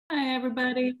Hi,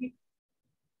 everybody.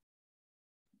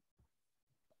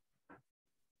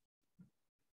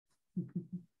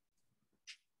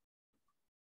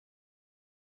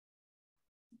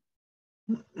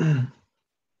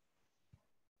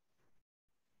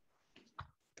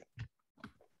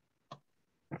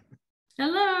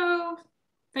 Hello.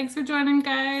 Thanks for joining,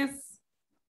 guys.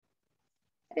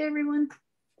 Hey, everyone.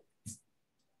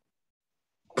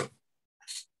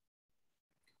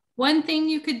 One thing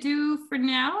you could do for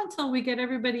now until we get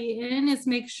everybody in is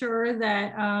make sure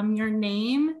that your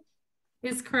name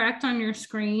is correct on your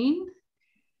screen.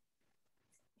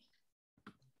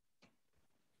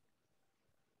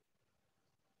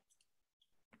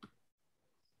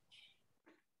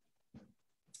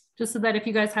 Just so that if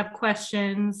you guys have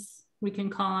questions, we can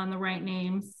call on the right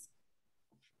names.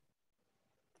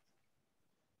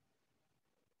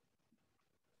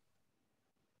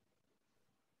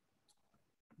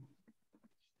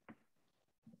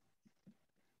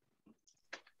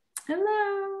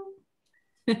 Hello.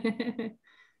 Hi.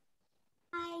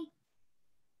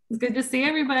 It's good to see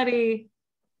everybody.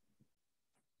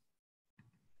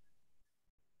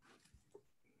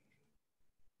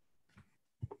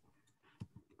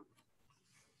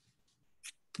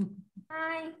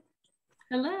 Hi.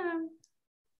 Hello.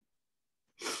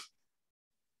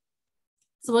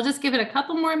 So we'll just give it a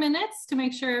couple more minutes to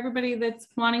make sure everybody that's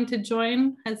wanting to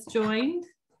join has joined.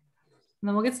 And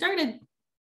then we'll get started.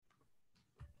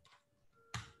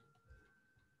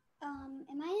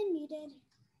 Am I unmuted?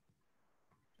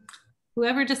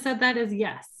 Whoever just said that is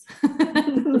yes.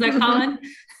 Was that Colin?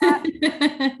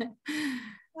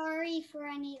 Sorry for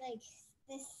any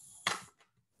this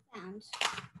sound.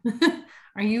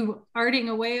 Are you arting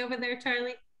away over there,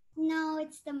 Charlie? No,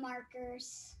 it's the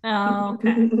markers. Oh,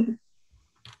 okay.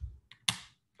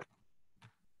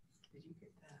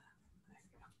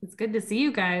 It's good to see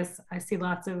you guys. I see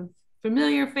lots of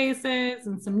familiar faces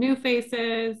and some new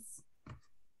faces.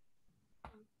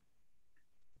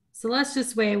 So let's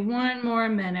just wait one more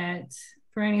minute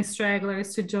for any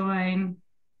stragglers to join.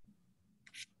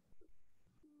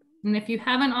 And if you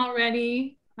haven't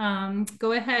already,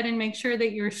 go ahead and make sure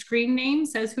that your screen name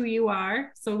says who you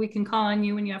are so we can call on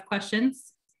you when you have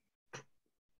questions.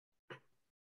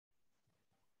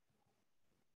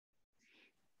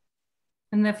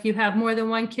 And if you have more than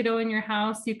one kiddo in your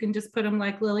house, you can just put them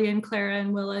like Lily and Clara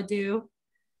and Willa do.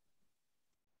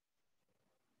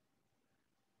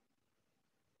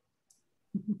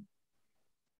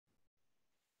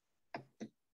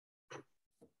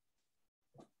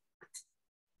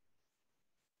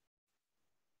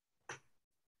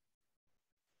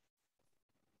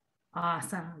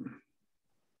 Awesome.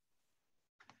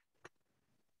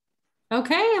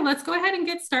 Okay, let's go ahead and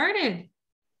get started.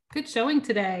 Good showing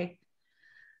today.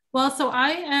 Well, so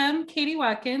I am Katie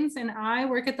Watkins and I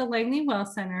work at the Langley Whale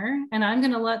Center, and I'm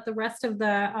going to let the rest of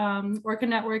the Orca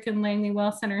Network and Langley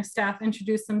Whale Center staff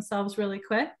introduce themselves really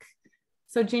quick.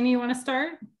 So Jeannie, you want to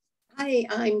start? Hi,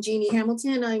 I'm Jeannie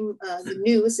Hamilton. I'm the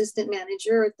new assistant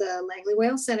manager at the Langley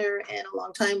Whale Center and a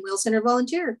longtime Whale Center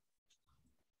volunteer.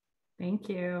 Thank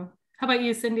you. How about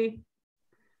you, Cindy?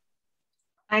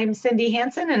 I'm Cindy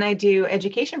Hansen and I do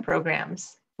education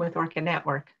programs with Orca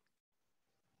Network.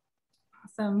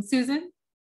 Awesome. Susan?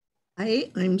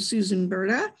 Hi, I'm Susan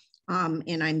Berta,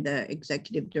 and I'm the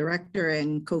executive director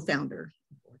and co-founder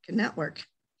of Orca Network.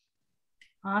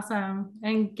 Awesome.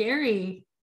 And Garry?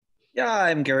 Yeah,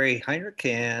 I'm Garry Heinrich,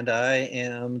 and I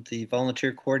am the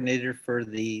volunteer coordinator for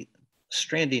the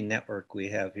Stranding network we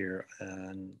have here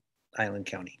in Island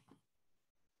County.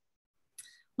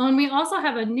 Well, and we also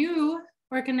have a new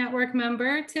Orca Network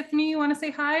member. Tiffany, you want to say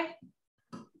hi?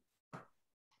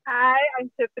 Hi,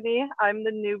 I'm Tiffany. I'm the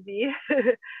newbie.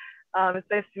 It's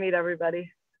nice to meet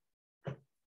everybody.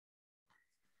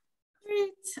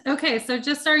 Great. Okay, so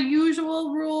just our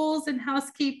usual rules and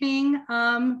housekeeping.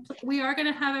 We are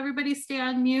going to have everybody stay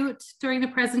on mute during the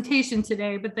presentation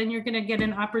today, but then you're going to get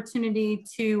an opportunity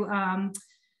to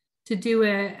do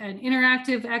an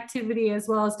interactive activity as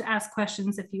well as to ask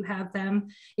questions if you have them.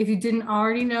 If you didn't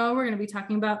already know, we're going to be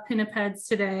talking about pinnipeds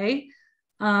today.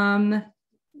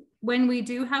 When we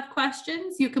do have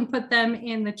questions, you can put them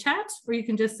in the chat, or you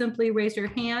can just simply raise your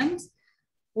hand,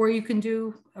 or you can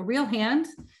do a real hand.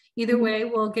 Either way,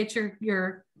 we'll get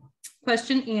your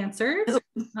question answered.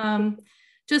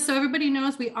 Just so everybody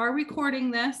knows, we are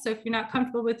recording this. So if you're not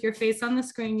comfortable with your face on the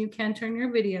screen, you can turn your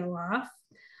video off.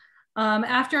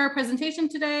 After our presentation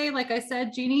today, like I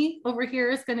said, Jeannie over here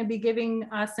is going to be giving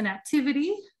us an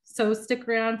activity. So stick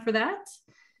around for that.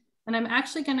 And I'm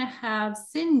actually going to have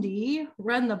Cindy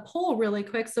run the poll really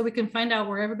quick so we can find out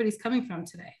where everybody's coming from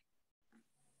today.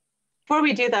 Before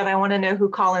we do that, I want to know who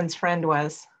Colin's friend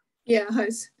was. Yeah.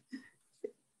 The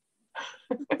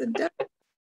duck.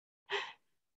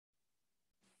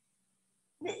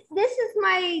 This is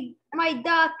my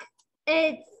duck.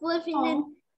 It's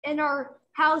living in our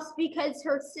house because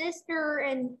her sister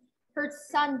and her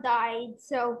son died.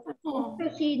 So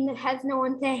she has no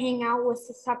one to hang out with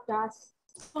except us.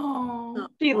 Oh,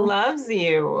 She loves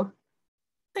you.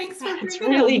 thanks for It's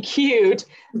bringing really them. cute.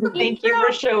 Thank you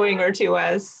for showing her to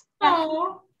us.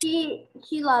 Oh, She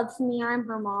loves me. I'm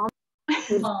her mom. that's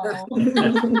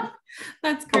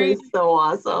That great. is so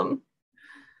awesome.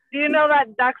 Do you know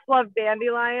that ducks love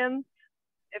dandelions?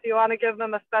 If you want to give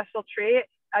them a special treat,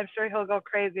 I'm sure he'll go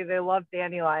crazy. They love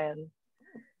dandelions.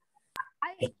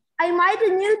 I might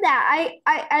have knew that.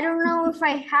 I don't know if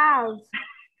I have.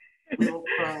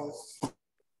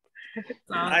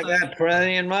 I got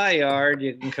plenty in my yard.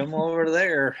 You can come over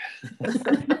there.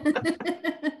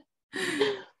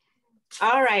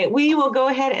 All right, we will go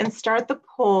ahead and start the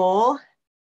poll.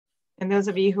 And those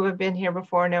of you who have been here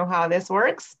before know how this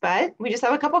works, but we just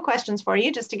have a couple questions for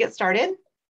you just to get started.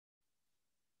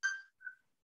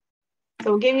 So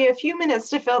we'll give you a few minutes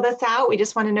to fill this out. We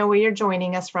just want to know where you're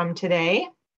joining us from today.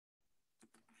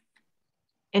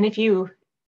 And if you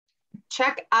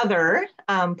check other,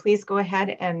 please go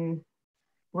ahead and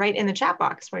write in the chat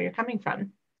box where you're coming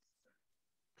from.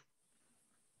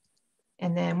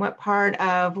 And then what part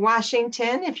of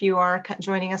Washington, if you are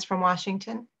joining us from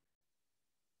Washington.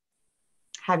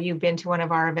 Have you been to one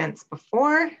of our events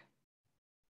before?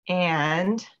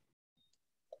 And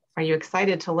are you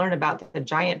excited to learn about the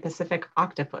giant Pacific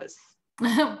octopus?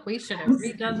 We should have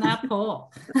redone that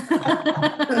poll.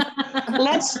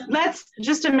 Let's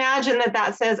just imagine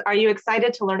that says, are you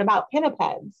excited to learn about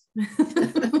pinnipeds?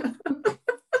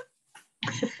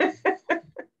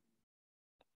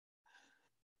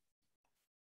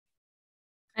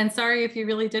 And sorry if you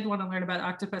really did want to learn about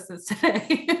octopuses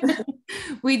today.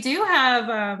 We do have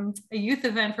a youth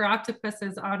event for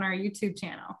octopuses on our YouTube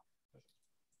channel.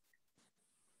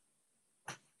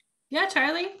 Yeah,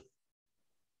 Charlie?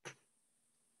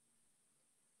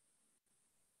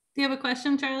 Do you have a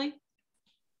question, Charlie?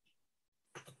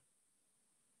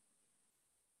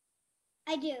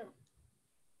 I do.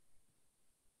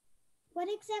 What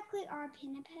exactly are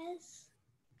pinnipeds?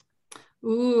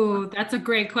 Ooh, that's a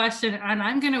great question. And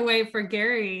I'm going to wait for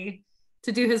Garry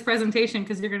to do his presentation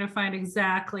because you're going to find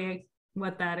exactly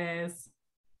what that is.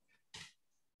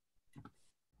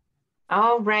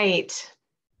 All right.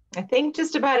 I think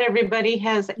just about everybody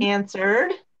has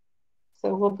answered.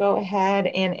 So we'll go ahead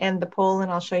and end the poll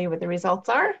and I'll show you what the results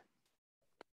are.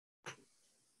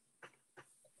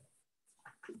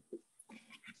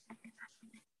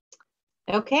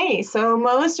 Okay, so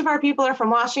most of our people are from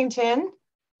Washington.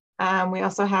 We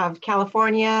also have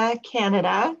California,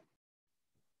 Canada,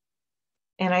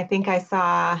 and I think I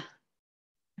saw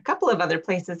a couple of other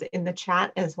places in the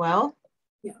chat as well.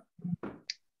 Yeah.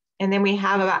 And then we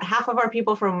have about half of our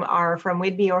people from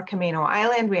Whidbey or Mammal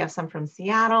Island. We have some from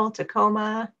Seattle,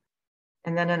 Tacoma,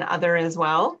 and then another as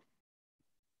well.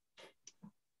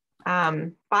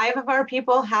 5 of our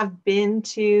people have been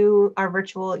to our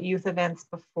virtual youth events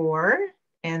before,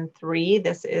 and 3,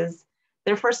 this is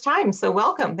their first time. So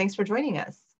welcome, thanks for joining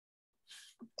us.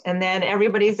 And then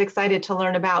everybody's excited to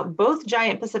learn about both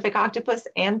giant Pacific octopus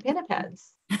and pinnipeds.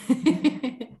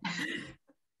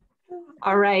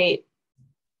 All right.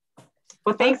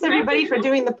 Well, thanks everybody for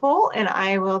doing the poll, and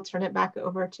I will turn it back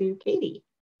over to Katie.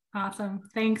 Awesome.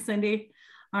 Thanks, Cindy.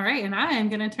 All right. And I am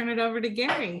going to turn it over to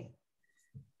Garry.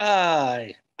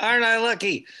 Hi, aren't I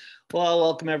lucky? Well,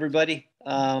 welcome everybody.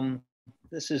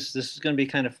 This is going to be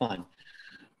kind of fun.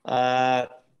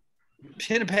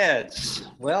 Pinnipeds.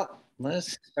 Well,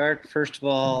 let's start first of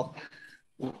all.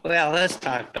 Well, let's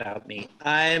talk about me.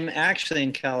 I'm actually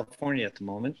in California at the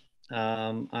moment.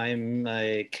 I'm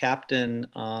a captain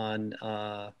on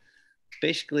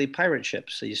basically pirate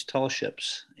ships, these tall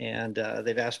ships. And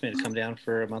they've asked me to come down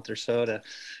for a month or so to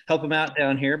help them out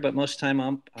down here. But most of the time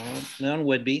I'm on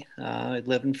Whidbey. I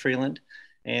live in Freeland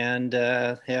and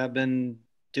have been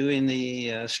doing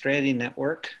the Stranding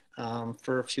network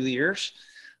for a few years.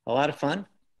 A lot of fun.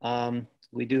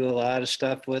 We do a lot of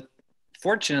stuff with,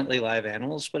 fortunately, live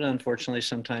animals, but unfortunately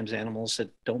sometimes animals that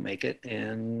don't make it,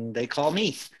 and they call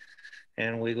me.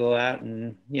 And we go out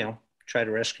and, you know, try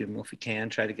to rescue them if we can,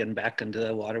 try to get them back into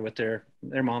the water with their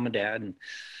mom and dad and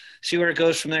see where it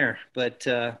goes from there. But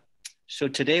so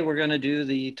today we're going to do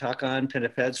the talk on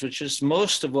pinnipeds, which is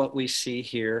most of what we see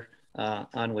here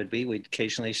on Whidbey. We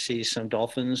occasionally see some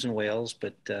dolphins and whales,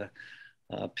 but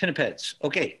pinnipeds.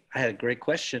 Okay, I had a great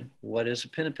question. What is a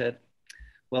pinniped?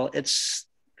 Well, it's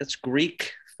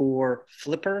Greek for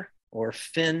flipper or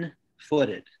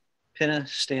fin-footed. Pinna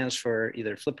stands for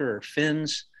either flipper or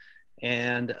fins,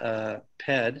 and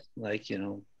ped, like, you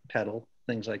know, pedal,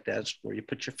 things like that, is where you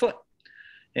put your foot.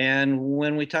 And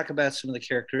when we talk about some of the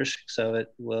characteristics of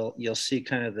it, well, you'll see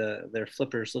kind of their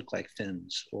flippers look like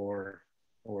fins or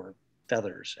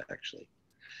feathers, actually.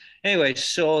 Anyway,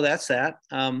 so that's that.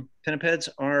 Pinnipeds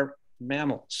are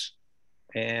mammals.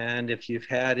 And if you've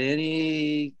had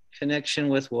any connection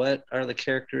with what are the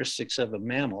characteristics of a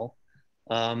mammal,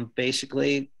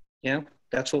 basically, you know,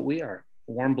 that's what we are.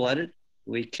 Warm-blooded.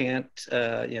 We can't,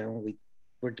 you know,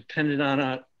 we're dependent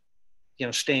on, you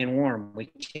know, staying warm.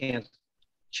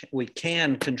 We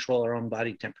can control our own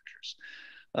body temperatures.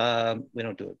 We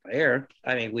don't do it by air.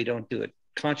 I mean, we don't do it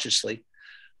consciously.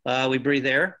 We breathe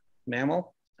air,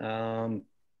 mammal.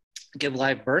 Give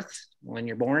live birth. When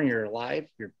you're born, you're alive,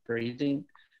 you're breathing,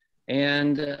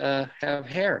 and have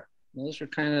hair. Those are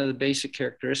kind of the basic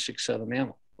characteristics of a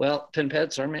mammal. Well,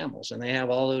 pinnipeds are mammals, and they have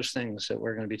all those things that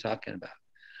we're going to be talking about.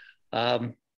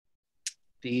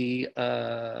 The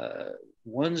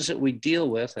ones that we deal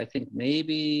with, I think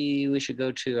maybe we should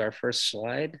go to our first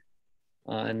slide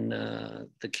on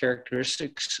the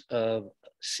characteristics of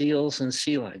seals and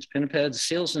sea lions. Pinnipeds,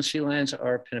 seals and sea lions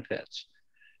are pinnipeds.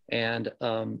 And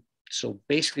so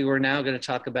basically we're now going to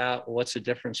talk about what's the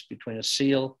difference between a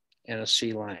seal and a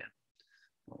sea lion.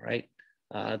 All right.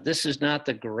 This is not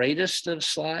the greatest of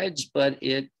slides, but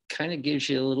it kind of gives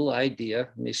you a little idea.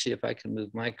 Let me see if I can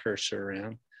move my cursor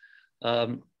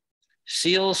around.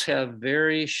 Seals have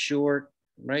very short,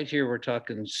 right here we're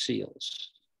talking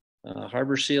seals.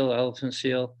 Harbor seal, elephant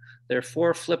seal, their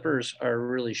fore flippers are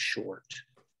really short.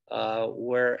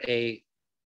 Where a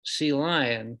sea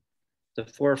lion, the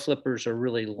fore flippers are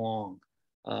really long.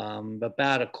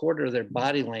 About a quarter of their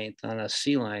body length on a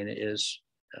sea lion is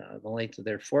the length of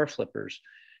their fore flippers.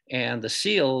 And the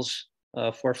seals'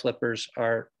 fore flippers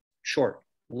are short,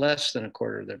 less than a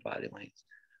quarter of their body length.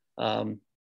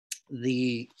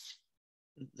 The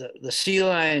sea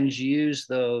lions use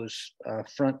those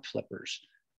front flippers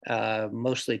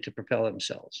mostly to propel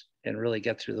themselves and really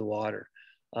get through the water.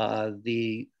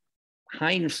 The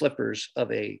hind flippers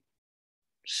of a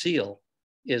seal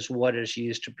is what is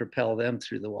used to propel them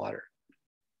through the water.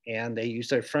 And they use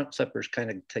their front flippers kind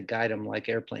of to guide them like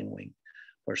airplane wing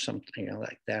or something, you know,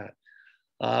 like that.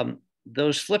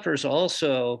 Those flippers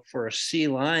also for a sea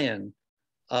lion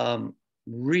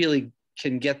really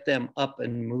can get them up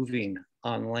and moving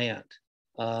on land.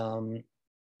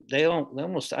 They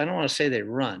almost, I don't want to say they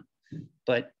run,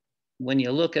 but when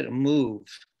you look at a move,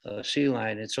 a sea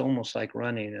lion, it's almost like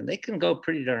running, and they can go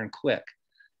pretty darn quick.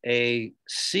 A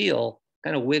seal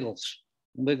kind of wiggles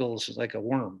like a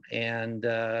worm, and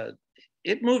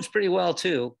it moves pretty well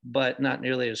too, but not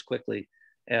nearly as quickly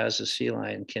as a sea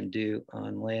lion can do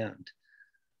on land.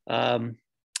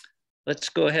 Let's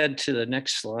go ahead to the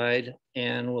next slide,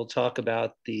 and we'll talk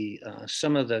about the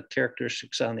some of the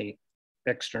characteristics on the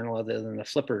external other than the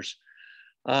flippers.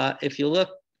 If you look,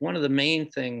 one of the main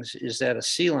things is that a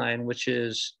sea lion, which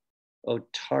is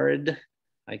otard,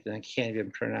 I can't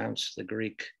even pronounce the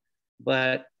Greek,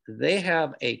 but they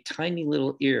have a tiny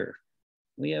little ear.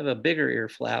 We have a bigger ear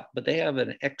flap, but they have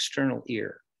an external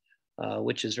ear,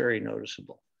 which is very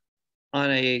noticeable.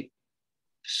 On a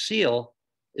seal,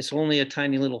 it's only a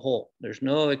tiny little hole. There's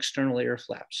no external ear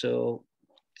flap. So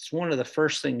it's one of the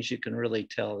first things you can really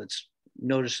tell it's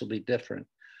noticeably different.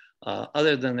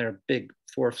 Other than their big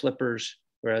fore flippers,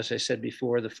 where, as I said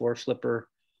before, the fore flipper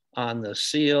on the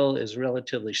seal is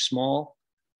relatively small.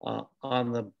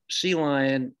 On the sea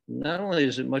lion, not only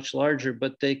is it much larger,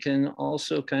 but they can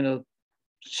also kind of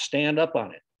stand up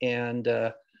on it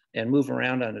and move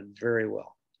around on it very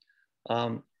well.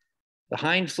 The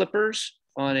hind flippers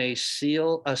on a sea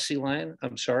lion,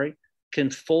 can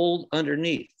fold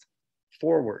underneath,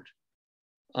 forward.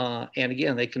 And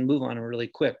again, they can move on them really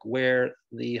quick, where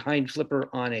the hind flipper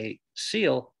on a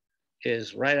seal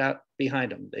is right out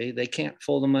behind them. They can't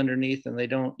fold them underneath, and they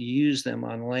don't use them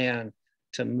on land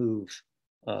to move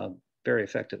very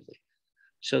effectively.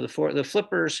 So the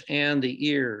flippers and the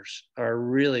ears are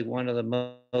really one of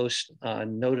the most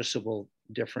noticeable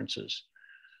differences.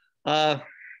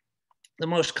 The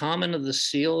most common of the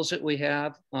seals that we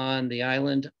have on the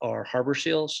island are harbor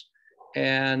seals,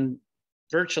 and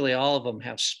virtually all of them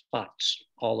have spots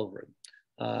all over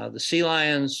them. The sea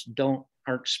lions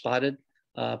aren't spotted,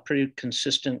 pretty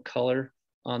consistent color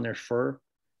on their fur,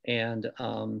 and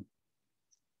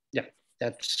yeah,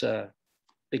 that's a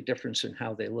big difference in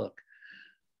how they look.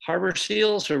 Harbor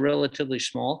seals are relatively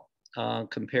small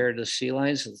compared to sea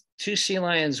lions. The two sea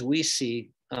lions we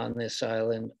see on this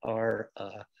island are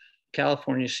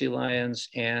California sea lions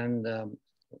and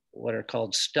what are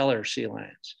called stellar sea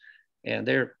lions. And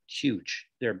they're huge,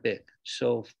 they're big.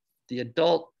 So the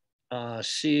adult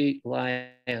sea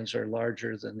lions are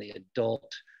larger than the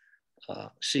adult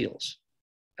seals.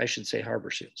 I should say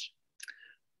harbor seals.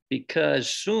 Because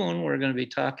soon we're going to be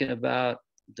talking about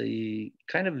the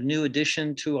kind of new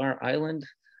addition to our island,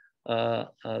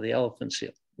 the elephant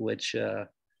seal, which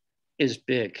is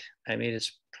big. I mean,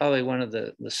 it's probably one of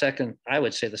the second, I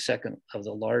would say the second of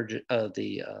the large of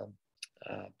the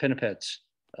pinnipeds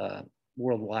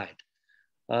worldwide.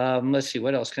 Let's see,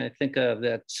 what else can I think of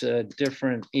that's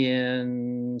different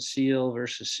in seal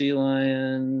versus sea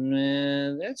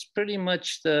lion? That's pretty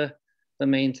much the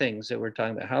main things that we're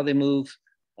talking about, how they move,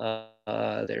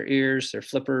 their ears, their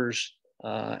flippers,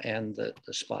 and the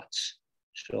spots.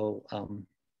 So, all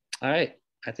right,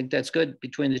 I think that's good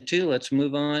between the two. Let's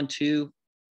move on to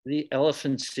the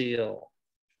elephant seal.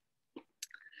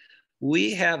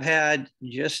 We have had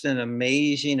just an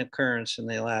amazing occurrence in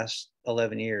the last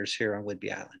 11 years here on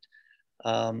Whidbey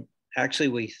Island. Actually,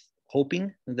 we're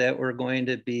hoping that we're going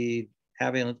to be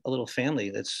having a little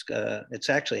family that's, it's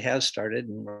actually has started,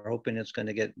 and we're hoping it's going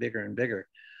to get bigger and bigger.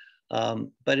 But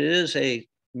it is a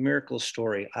miracle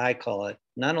story, I call it,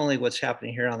 not only what's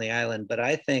happening here on the island, but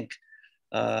I think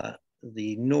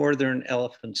the northern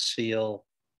elephant seal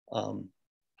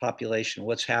population,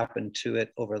 what's happened to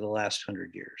it over the last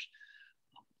 100 years.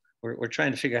 We're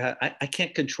trying to figure out how, I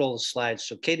can't control the slides.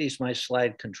 So Katie's my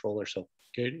slide controller. So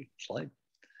Katie, slide.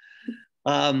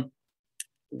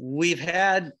 We've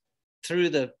had through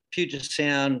the Puget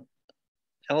Sound,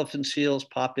 elephant seals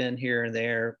pop in here and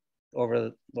there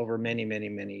over many, many,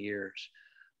 many years.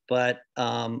 But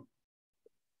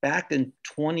back in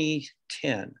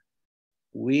 2010,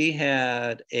 we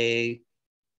had a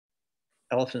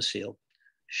elephant seal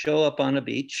show up on a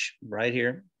beach right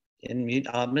here in,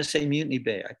 I'm gonna say Mutiny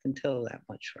Bay, I can tell that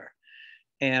much for her.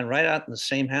 And right out in the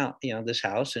same house, you know, this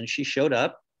house, and she showed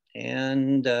up.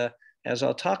 And as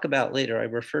I'll talk about later, I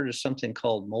refer to something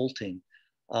called molting.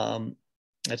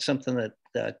 It's something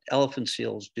that elephant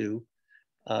seals do.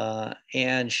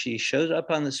 And she shows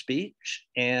up on this beach,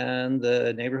 and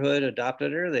the neighborhood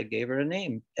adopted her. They gave her a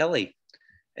name, Ellie.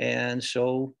 And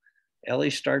so Ellie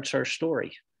starts our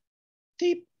story.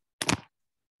 Beep.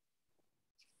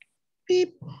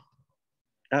 Beep.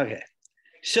 Okay.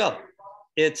 So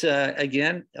it's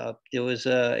again,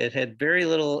 it had very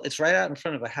little, it's right out in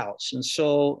front of a house. And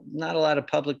so not a lot of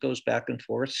public goes back and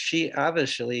forth. She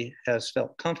obviously has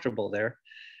felt comfortable there.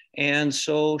 And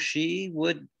so she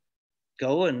would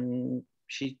go, and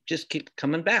she just keep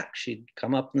coming back. She'd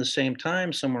come up in the same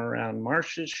time, somewhere around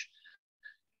March-ish,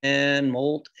 and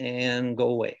molt and go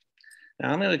away.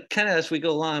 Now I'm going to kind of, as we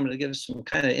go along, I'm going to give some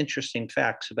kind of interesting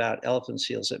facts about elephant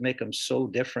seals that make them so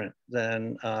different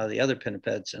than the other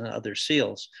pinnipeds and other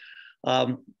seals.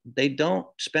 They don't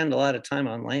spend a lot of time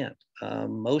on land.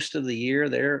 Most of the year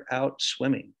they're out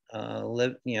swimming,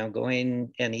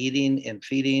 going and eating and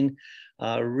feeding,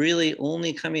 really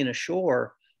only coming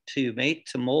ashore to mate,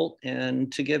 to molt,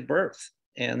 and to give birth.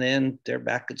 And then they're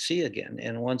back at sea again.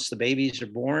 And once the babies are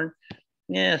born,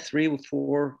 3 or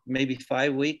 4, maybe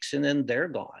 5 weeks, and then they're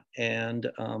gone. And,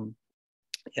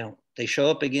 they show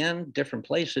up again, different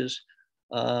places.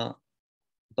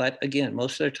 But again,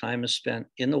 most of their time is spent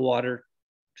in the water,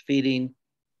 feeding,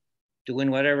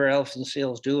 doing whatever elephant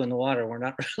seals do in the water. We're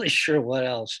not really sure what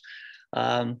else.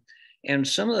 And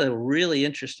some of the really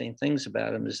interesting things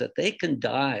about them is that they can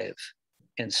dive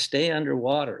and stay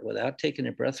underwater without taking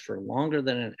a breath for longer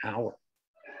than an hour.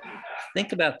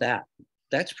 Think about that.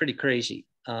 That's pretty crazy.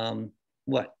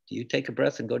 What, do you take a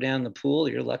breath and go down the pool?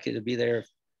 You're lucky to be there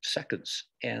seconds,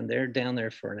 and they're down there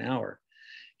for an hour.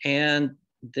 And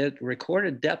the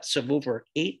recorded depths of over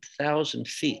 8,000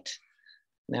 feet.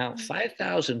 Now,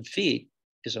 5,000 feet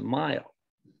is a mile.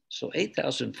 So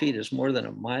 8,000 feet is more than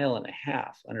 1.5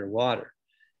 miles underwater.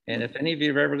 And if any of you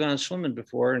have ever gone swimming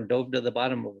before and dove to the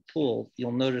bottom of a pool,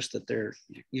 you'll notice that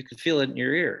you can feel it in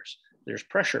your ears. There's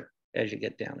pressure as you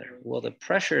get down there. Well, the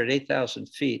pressure at 8,000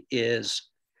 feet is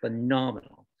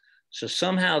phenomenal. So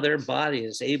somehow their body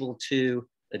is able to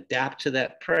adapt to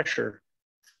that pressure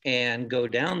and go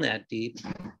down that deep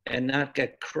and not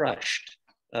get crushed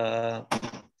from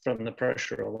the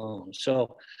pressure alone.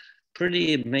 So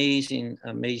pretty amazing,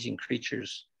 amazing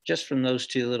creatures just from those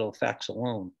two little facts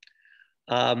alone.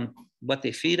 What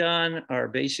they feed on are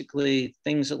basically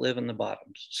things that live in the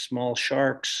bottoms: small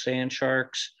sharks, sand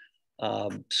sharks,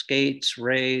 skates,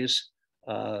 rays,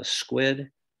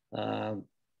 squid.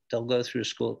 They'll go through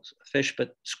school fish,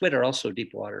 but squid are also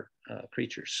deep water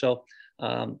creatures. So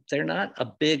they're not a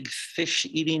big fish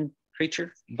eating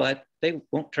creature, but they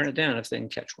won't turn it down if they can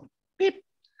catch one. Beep.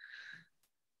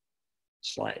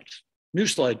 Slides. New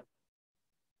slide.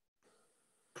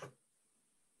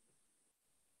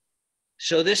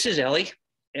 So this is Ellie,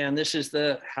 and this is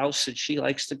the house that she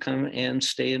likes to come and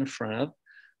stay in front of.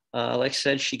 Like I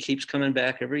said, she keeps coming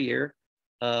back every year.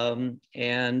 Then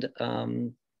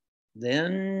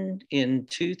in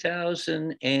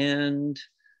 2000 and,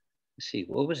 let's see,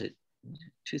 what was it?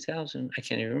 2000, I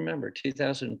can't even remember,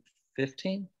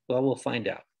 2015? Well, we'll find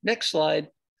out. Next slide.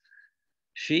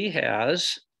 She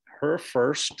has her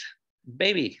first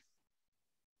baby.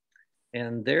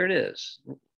 And there it is.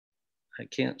 I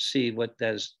can't see what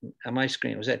that is on my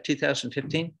screen. Was that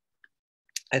 2015?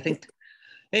 I think.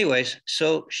 Anyways,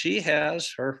 so she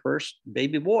has her first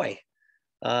baby boy,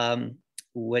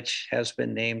 which has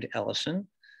been named Ellison.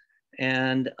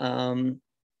 And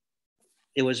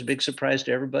it was a big surprise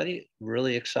to everybody,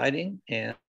 really exciting.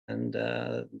 And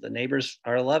the neighbors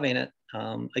are loving it.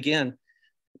 Again,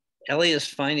 Ellie is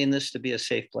finding this to be a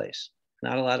safe place,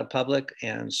 not a lot of public.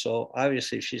 And so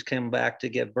obviously if she's come back to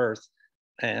give birth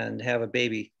and have a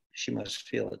baby, she must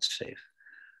feel it's safe.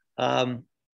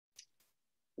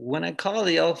 When I call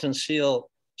the elephant seal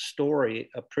story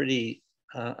a pretty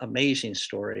amazing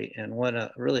story and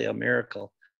really a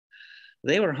miracle,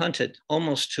 they were hunted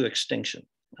almost to extinction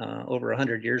over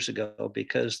 100 years ago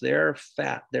because their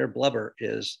fat, their blubber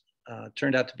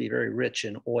turned out to be very rich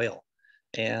in oil.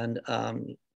 And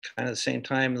kind of the same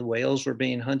time the whales were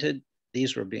being hunted,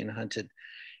 these were being hunted.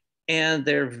 And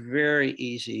they're very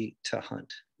easy to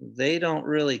hunt. They don't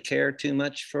really care too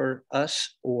much for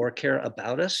us or care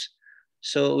about us.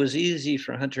 So it was easy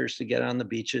for hunters to get on the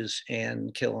beaches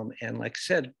and kill them. And like I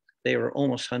said, they were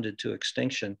almost hunted to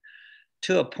extinction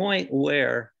to a point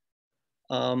where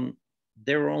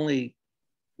there were only,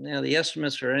 now the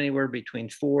estimates are anywhere between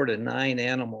 4 to 9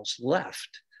 animals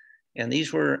left. And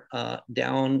these were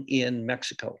down in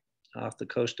Mexico, off the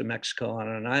coast of Mexico on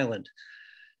an island.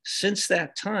 Since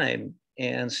that time,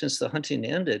 and since the hunting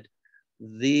ended,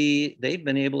 they've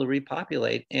been able to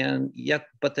repopulate,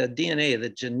 but the DNA,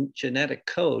 the genetic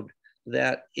code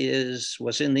that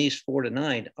was in these 4 to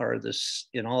 9 are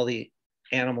in all the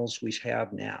animals we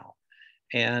have now.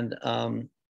 And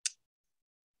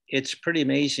it's pretty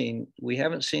amazing. We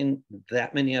haven't seen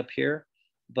that many up here,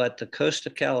 but the coast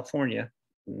of California,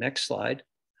 next slide,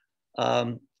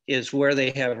 is where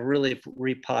they have really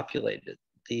repopulated.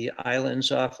 The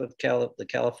islands off of the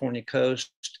California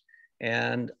coast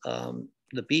and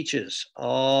the beaches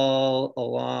all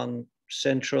along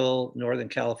central Northern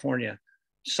California,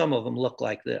 some of them look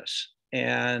like this.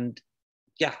 And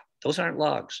yeah, those aren't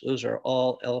logs. Those are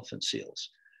all elephant seals.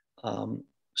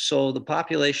 So the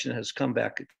population has come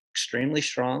back extremely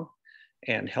strong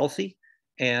and healthy.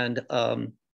 And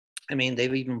I mean,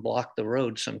 they've even blocked the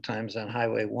road sometimes on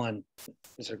Highway 1.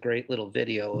 There's a great little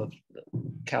video of the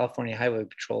California Highway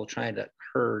Patrol trying to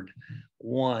herd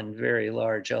one very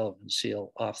large elephant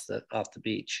seal off the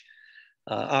beach.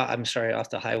 I'm sorry, off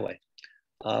the highway.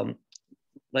 Like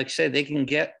I said, they can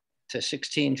get to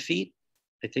 16 feet.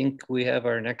 I think we have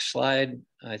our next slide.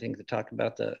 I think to talk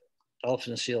about the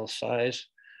elephant seal size.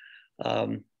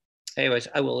 Anyways,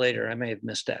 I will later. I may have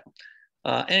missed that.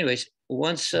 Anyways,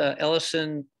 once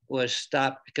Ellison was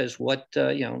stopped because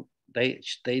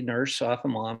they nurse off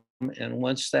of mom, and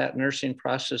once that nursing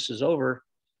process is over,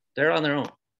 they're on their own.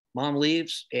 Mom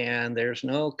leaves and there's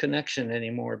no connection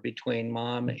anymore between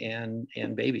mom and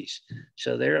babies.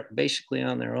 So they're basically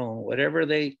on their own. Whatever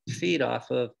they feed off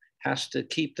of has to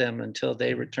keep them until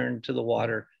they return to the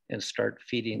water and start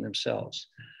feeding themselves.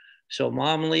 So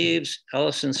mom leaves,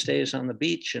 Ellison stays on the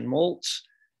beach and molts,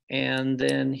 and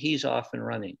then he's off and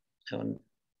running. And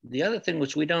the other thing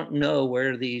was we don't know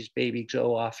where these babies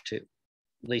go off to. At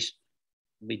least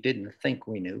we didn't think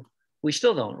we knew. We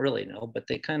still don't really know, but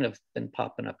they kind of been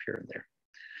popping up here and there.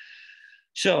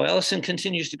 So Ellison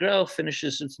continues to grow,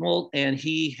 finishes his molt, and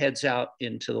he heads out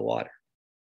into the water.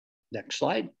 Next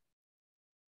slide.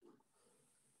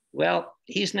 Well,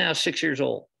 he's now 6 years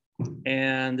old.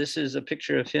 And this is a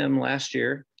picture of him last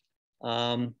year.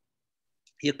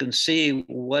 You can see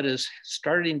what is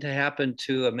starting to happen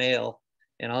to a male,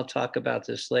 and I'll talk about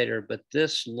this later, but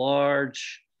this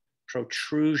large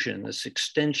protrusion, this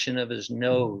extension of his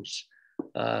nose,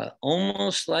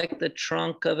 almost like the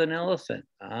trunk of an elephant.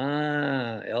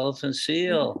 Elephant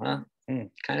seal, huh?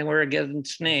 Kind of where it gets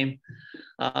its name.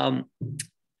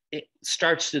 It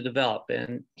starts to develop,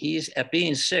 and he's at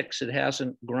being 6, it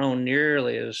hasn't grown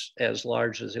nearly as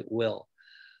large as it will.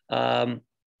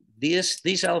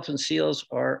 These elephant seals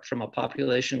are from a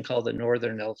population called the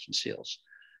northern elephant seals.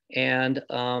 And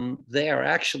they are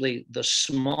actually the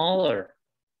smaller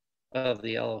of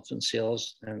the elephant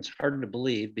seals, and it's hard to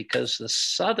believe because the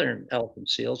southern elephant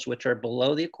seals, which are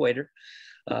below the equator,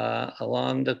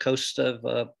 along the coast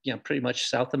of pretty much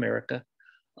South America,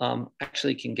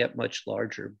 actually can get much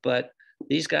larger. But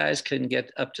these guys can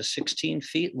get up to 16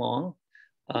 feet long,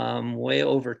 weigh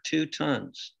over 2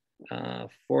 tons,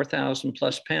 4,000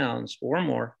 plus pounds or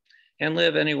more, and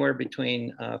live anywhere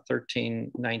between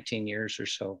 13, 19 years or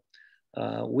so.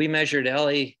 We measured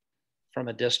Ellie from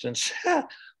a distance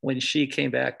when she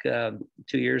came back 2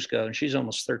 years ago, and she's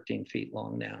almost 13 feet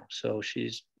long now. So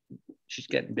she's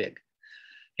getting big.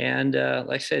 And like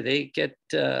I say, they get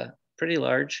pretty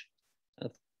large.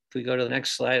 If we go to the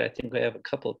next slide, I think we have a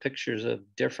couple of pictures of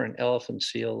different elephant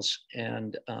seals,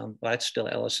 and well, that's still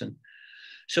Ellison.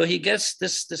 So he gets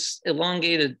this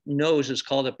elongated nose is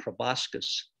called a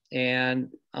proboscis. And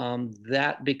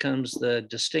that becomes the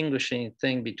distinguishing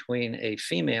thing between a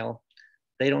female,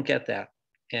 they don't get that,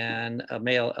 and a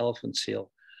male elephant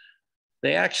seal.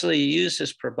 They actually use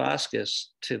this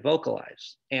proboscis to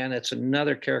vocalize. And it's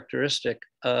another characteristic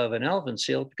of an elephant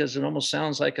seal because it almost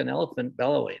sounds like an elephant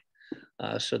bellowing.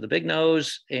 So the big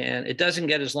nose, and it doesn't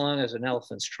get as long as an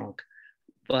elephant's trunk,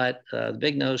 but the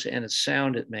big nose and its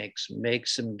sound it makes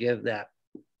them gives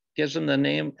them the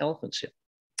name elephant seal.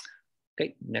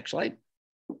 Okay, next slide.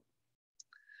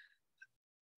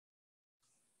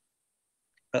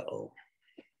 Uh-oh.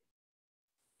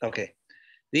 Okay,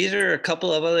 these are a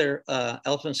couple of other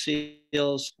elephant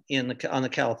seals on the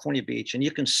California beach, and you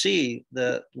can see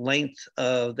the length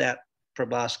of that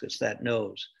proboscis, that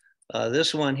nose.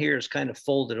 This one here is kind of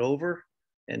folded over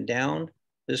and down.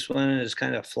 This one is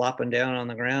kind of flopping down on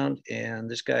the ground, and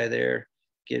this guy there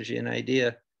gives you an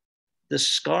idea. The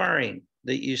scarring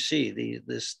that you see,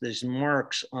 these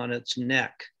marks on its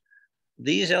neck,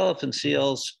 these elephant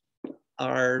seals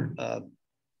are,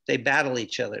 they battle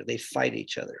each other, they fight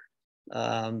each other.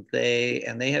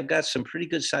 They have got some pretty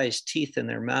good sized teeth in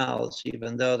their mouths,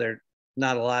 even though they're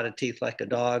not a lot of teeth like a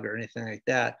dog or anything like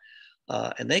that.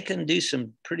 And they can do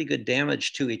some pretty good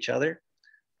damage to each other,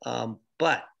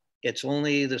 but it's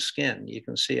only the skin. You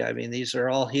can see, I mean, these are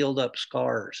all healed up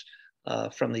scars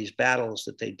from these battles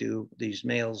that these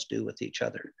males do with each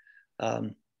other.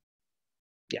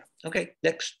 Yeah, okay,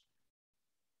 next.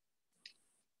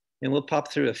 And we'll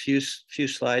pop through a few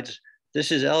slides.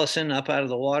 This is Ellison up out of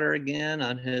the water again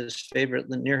on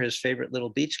near his favorite little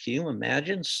beach. Can you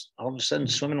imagine all of a sudden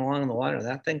swimming along in the water,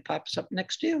 that thing pops up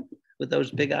next to you with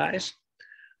those big eyes?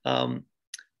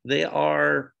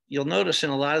 You'll notice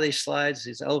in a lot of these slides,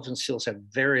 these elephant seals have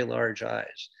very large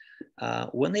eyes.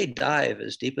 When they dive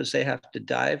as deep as they have to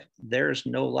dive, there's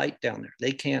no light down there.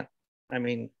 They can't,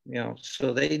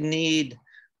 so they need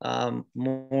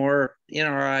more. In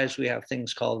our eyes, we have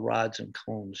things called rods and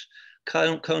cones.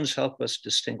 Cones help us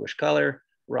distinguish color.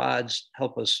 Rods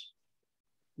help us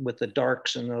with the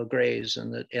darks and the grays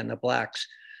and the blacks.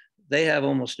 They have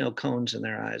almost no cones in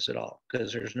their eyes at all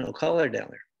because there's no color down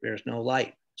there. There's no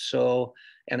light. So,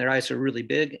 and their eyes are really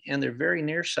big and they're very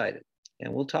nearsighted.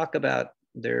 And we'll talk about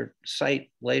their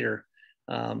sight later.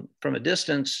 From a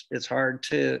distance, it's hard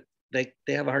they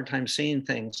have a hard time seeing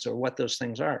things or what those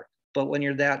things are. But when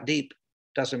you're that deep,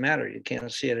 it doesn't matter. You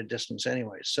can't see at a distance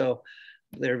anyway. So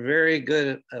they're very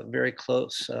good, very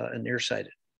close and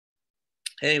nearsighted.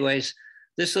 Anyways,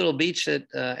 this little beach that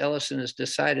Ellison has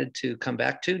decided to come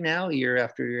back to now, year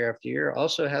after year after year,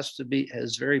 also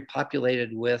is very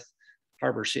populated with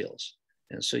harbor seals.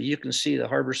 And so you can see the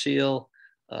harbor seal,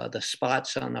 the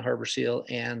spots on the harbor seal,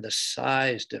 and the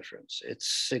size difference.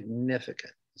 It's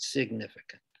significant,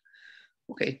 significant.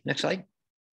 Okay, next slide.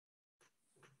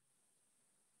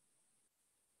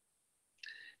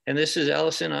 And this is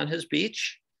Ellison on his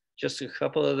beach. Just a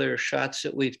couple of other shots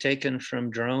that we've taken from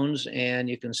drones, and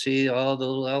you can see all the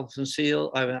little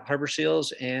harbor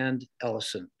seals and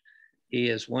Ellison. He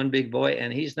is one big boy,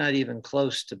 and he's not even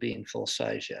close to being full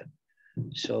size yet.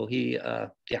 So he's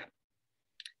a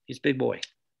big boy.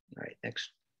 All right,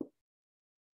 next.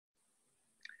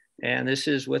 And this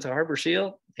is with a harbor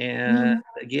seal, and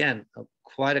again,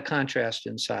 quite a contrast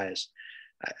in size.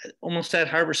 Almost that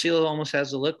harbor seal almost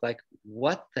has a look like,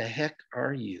 what the heck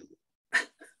are you?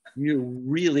 You're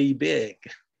really big.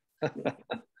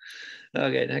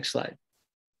 Okay, next slide.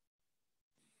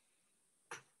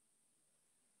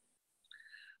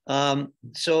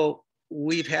 So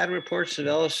we've had reports of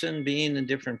Ellison being in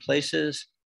different places,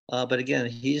 but again,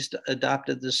 he's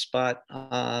adopted this spot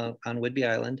on Whidbey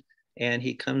Island, and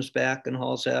he comes back and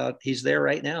hauls out. He's there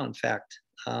right now, in fact.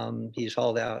 He's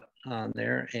hauled out on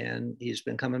there, and he's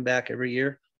been coming back every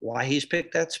year. Why he's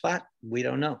picked that spot, we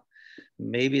don't know.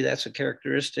 Maybe that's a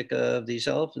characteristic of these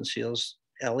elephant seals.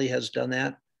 Ellie has done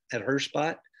that at her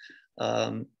spot.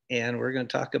 And we're going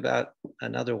to talk about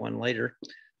another one later.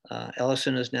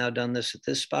 Ellison has now done this at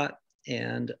this spot.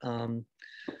 And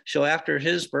so after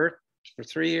his birth for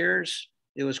 3 years,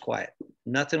 it was quiet.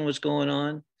 Nothing was going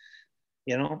on.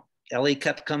 You know, Ellie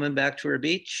kept coming back to her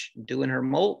beach, doing her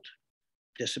molt,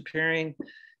 disappearing.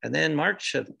 And then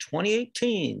March of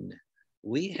 2018,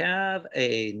 we have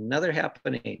another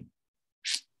happening.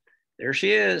 There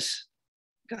she is.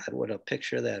 God, what a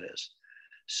picture that is.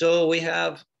 So we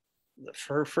have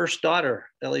her first daughter,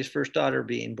 Ellie's first daughter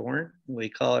being born. We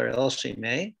call her Elsie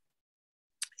Mae.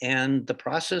 And the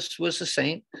process was the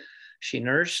same. She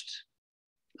nursed.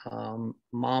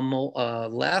 Mom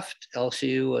left.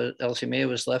 Elsie Mae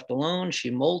was left alone.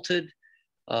 She molted.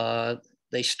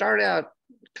 They start out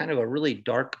kind of a really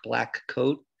dark black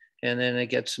coat, and then it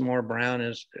gets more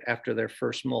brown after their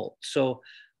first molt. So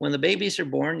when the babies are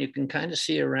born, you can kind of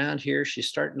see around here, she's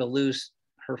starting to lose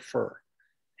her fur,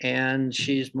 and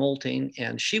she's molting,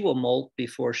 and she will molt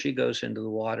before she goes into the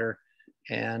water,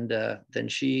 and then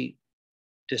she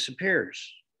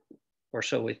disappears, or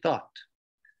so we thought.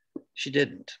 She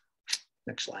didn't.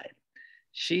 Next slide.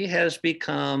 She has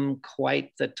become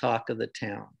quite the talk of the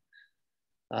town.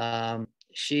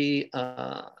 She,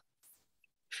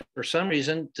 for some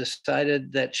reason,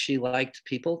 decided that she liked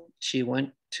people. She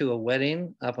went to a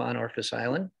wedding up on Orca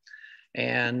Island,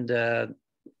 and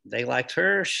they liked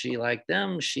her. She liked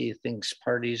them. She thinks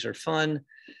parties are fun.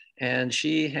 And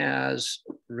she has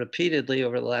repeatedly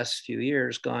over the last few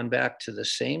years gone back to the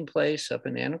same place up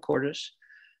in Anacortes.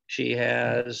 She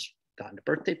has gone to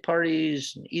birthday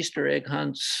parties and Easter egg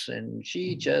hunts, and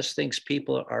she just thinks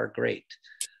people are great.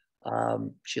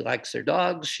 She likes their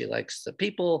dogs. She likes the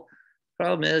people.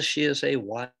 Problem is, she is a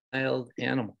wild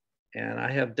animal. And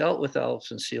I have dealt with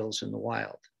elephant seals in the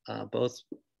wild, both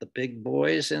the big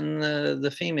boys and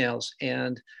the females,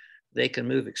 and they can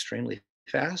move extremely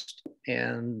fast,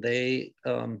 and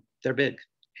they're big,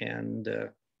 and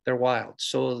they're wild.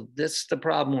 So this is the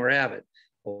problem we're having.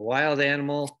 A wild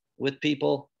animal with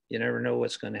people, you never know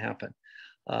what's going to happen.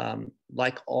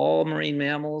 Like all marine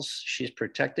mammals, she's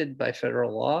protected by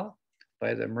federal law,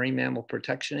 by the Marine Mammal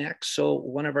Protection Act. So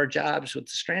one of our jobs with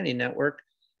the Stranding Network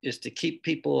is to keep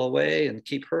people away and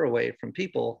keep her away from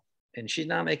people. And she's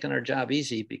not making our job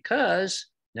easy because,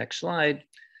 next slide,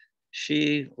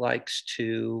 she likes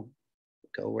to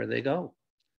go where they go.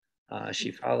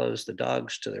 She follows the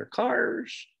dogs to their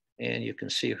cars, and you can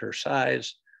see her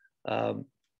size.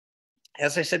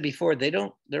 As I said before,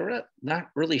 they're not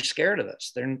really scared of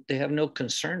us. They have no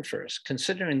concern for us.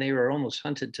 Considering they were almost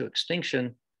hunted to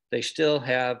extinction, they still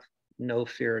have no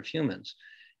fear of humans.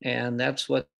 And that's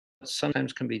what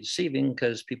sometimes can be deceiving,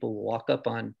 because people will walk up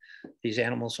on these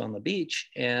animals on the beach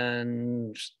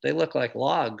and they look like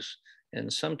logs.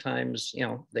 And sometimes, you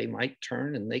know, they might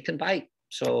turn and they can bite.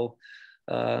 So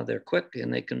they're quick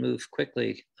and they can move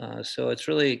quickly. So it's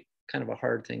really kind of a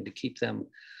hard thing to keep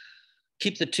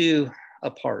the two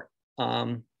apart.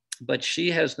 But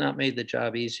she has not made the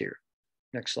job easier.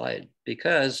 Next slide.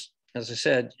 Because, as I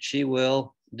said, she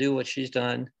will do what she's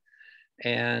done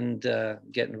and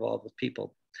get involved with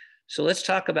people. So let's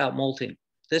talk about molting.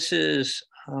 This is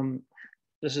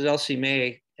Elsie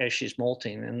Mae as she's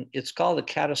molting, and it's called a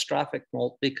catastrophic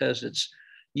molt because it's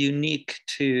unique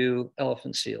to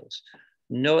elephant seals.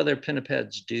 No other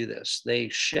pinnipeds do this. They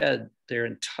shed their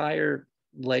entire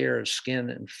layer of skin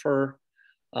and fur,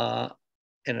 and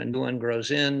a new one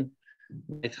grows in,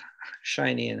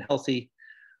 shiny and healthy.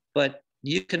 But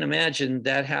you can imagine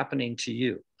that happening to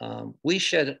you. We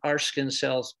shed our skin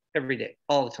cells every day,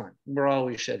 all the time. We're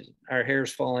always shedding. Our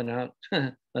hair's falling out,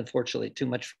 unfortunately, too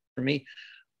much for me,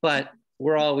 but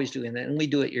we're always doing that. And we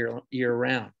do it year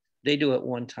round. They do it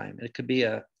one time. It could be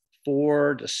a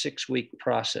 4 to 6 week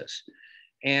process.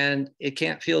 And it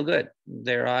can't feel good.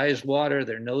 Their eyes water,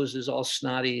 their nose is all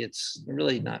snotty. It's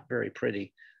really not very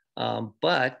pretty.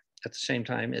 But at the same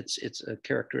time, it's a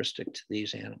characteristic to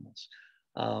these animals.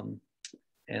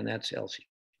 And that's Elsie.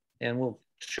 And we'll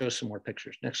show some more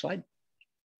pictures. Next slide.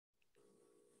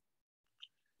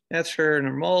 That's her in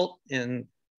her molt. And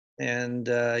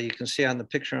you can see on the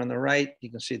picture on the right, you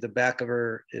can see the back of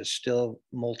her is still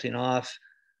molting off.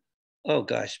 Oh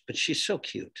gosh, but she's so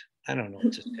cute. I don't know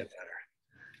what to say about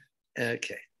her.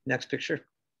 Okay, next picture.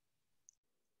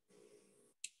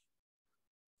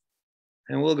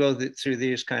 And we'll go through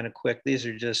these kind of quick. These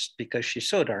are just because she's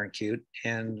so darn cute.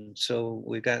 And so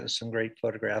we've gotten some great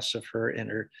photographs of her in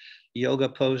her yoga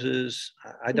poses.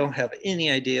 I don't have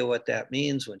any idea what that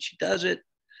means when she does it.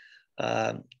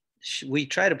 We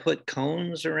try to put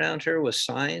cones around her with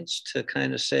signs to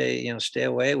kind of say, you know, stay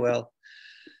away. Well,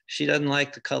 she doesn't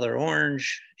like the color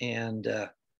orange, and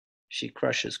She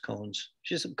crushes cones.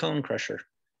 She's a cone crusher.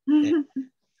 Yeah.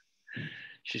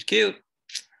 She's cute.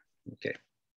 Okay.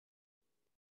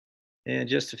 And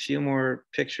just a few more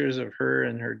pictures of her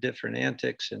and her different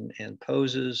antics and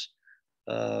poses.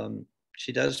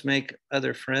 She does make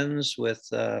other friends with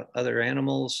other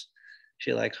animals.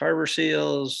 She likes harbor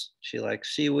seals. She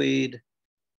likes seaweed.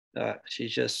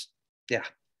 She's just, yeah,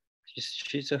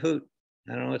 she's a hoot.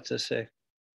 I don't know what to say.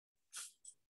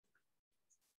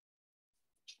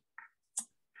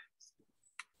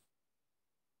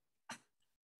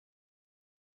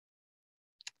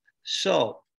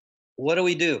 So what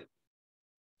do?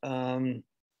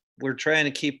 We're trying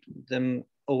to keep them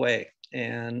away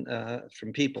and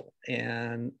from people.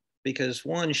 And because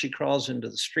one, she crawls into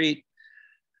the street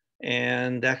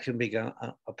and that can be a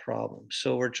problem.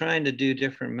 So we're trying to do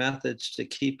different methods to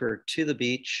keep her to the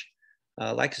beach.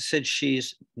 Like I said,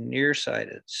 she's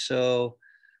nearsighted. So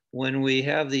when we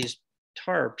have these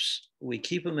tarps, we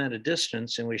keep them at a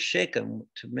distance and we shake them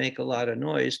to make a lot of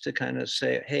noise to kind of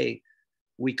say, hey,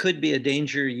 we could be a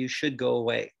danger, you should go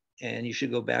away and you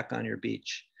should go back on your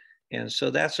beach. And so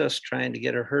that's us trying to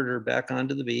get her herder back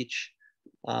onto the beach.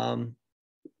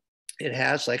 It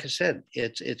has, like I said,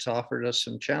 it's offered us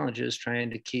some challenges trying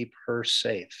to keep her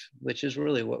safe, which is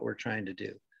really what we're trying to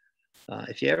do.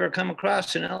 If you ever come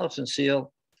across an elephant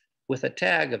seal with a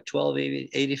tag of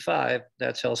 1285,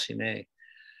 that's Elsie Mae.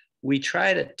 We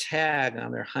try to tag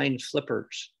on their hind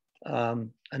flippers a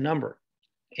number,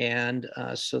 and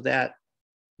so that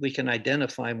we can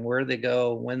identify where they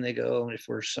go, when they go, and if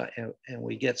we're and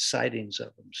we get sightings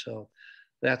of them. So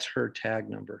that's her tag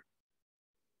number.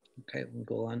 Okay, we'll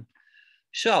go on.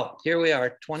 So here we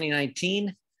are,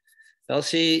 2019.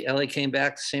 Ellie came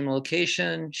back to the same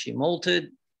location. She molted,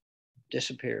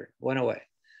 disappeared, went away.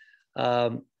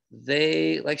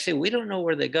 They, like I say, we don't know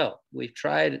where they go. We've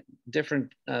tried,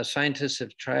 different scientists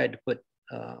have tried to put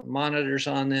monitors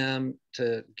on them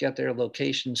to get their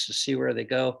locations to see where they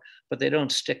go, but they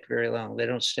don't stick very long. They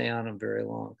don't stay on them very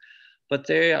long. But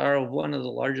they are one of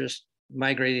the largest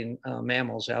migrating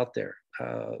mammals out there.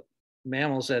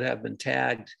 Mammals that have been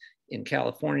tagged in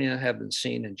California have been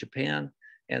seen in Japan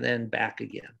and then back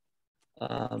again.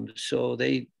 So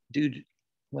they do,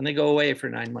 when they go away for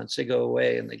 9 months, they go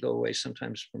away, and they go away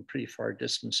sometimes from pretty far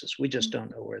distances. We just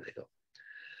don't know where they go.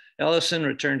 Ellison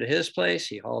returned to his place.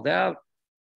 He hauled out,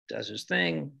 does his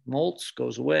thing, molts,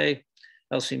 goes away.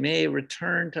 Elsie Mae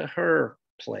returned to her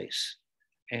place,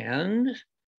 and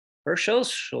her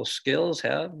social skills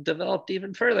have developed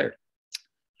even further.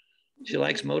 She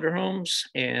likes motorhomes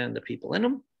and the people in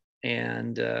them.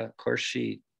 And of course,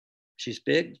 she's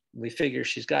big. We figure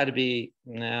she's got to be,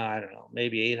 now, I don't know,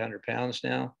 maybe 800 pounds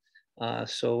now.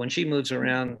 So when she moves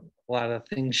around, a lot of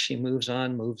things she moves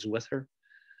on moves with her.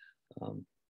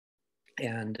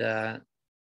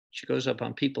 She goes up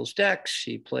on people's decks.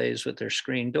 She plays with their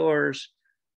screen doors.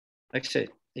 Like I said,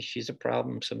 she's a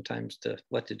problem sometimes to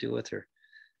what to do with her.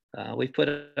 We put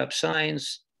up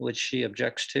signs, which she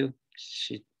objects to.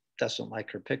 She doesn't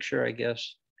like her picture, I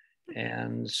guess.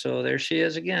 And so there she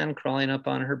is again, crawling up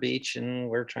on her beach, and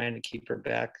we're trying to keep her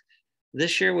back.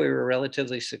 This year we were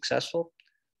relatively successful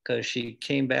because she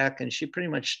came back and she pretty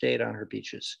much stayed on her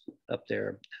beaches up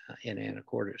there in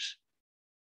Anacortes.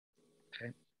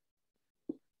 Okay.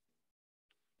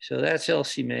 So that's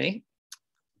Elsie Mae.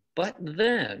 But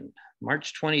then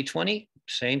March 2020,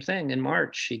 same thing. In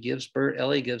March, she gives birth,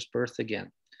 Ellie gives birth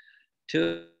again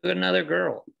to another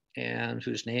girl, and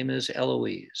whose name is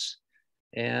Eloise.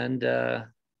 And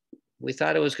we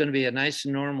thought it was going to be a nice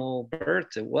and normal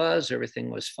birth. It was, everything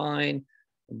was fine.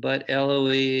 But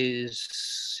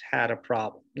Eloise had a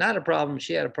problem. Not a problem,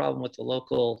 she had a problem with the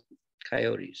local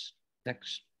coyotes.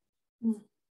 Next.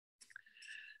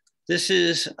 This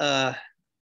is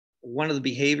one of the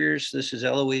behaviors. This is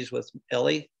Eloise with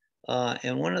Ellie.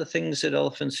 And one of the things that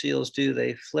elephant seals do,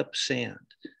 they flip sand.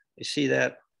 You see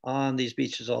that on these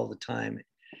beaches all the time.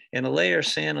 And a layer of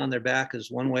sand on their back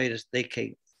is one way they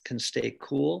can stay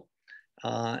cool.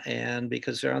 And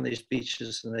because they're on these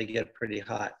beaches and they get pretty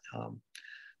hot.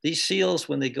 These seals,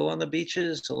 when they go on the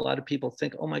beaches, a lot of people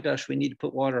think, oh my gosh, we need to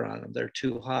put water on them. They're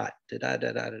too hot,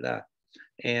 da-da-da-da-da-da.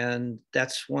 And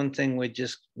that's one thing we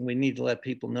need to let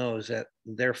people know, is that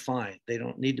they're fine. They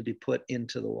don't need to be put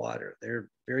into the water. They're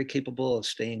very capable of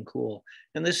staying cool.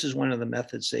 And this is one of the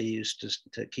methods they use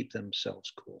to keep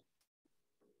themselves cool.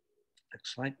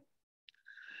 Next slide.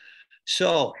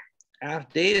 So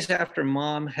days after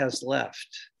Mom has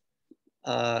left,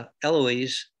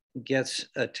 Eloise gets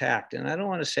attacked. And I don't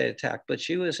want to say attacked, but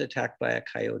she was attacked by a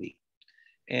coyote.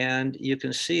 And you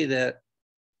can see that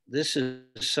this is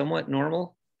somewhat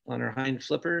normal. on her hind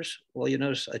flippers, well, you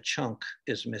notice a chunk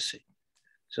is missing.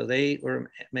 So they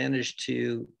managed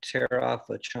to tear off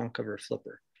a chunk of her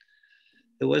flipper.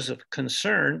 It was a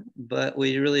concern, but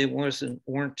we really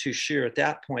weren't too sure at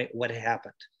that point what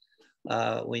happened.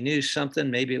 We knew something,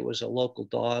 maybe it was a local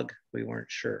dog. We weren't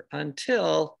sure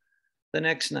until the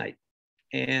next night.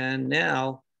 And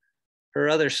now her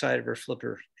other side of her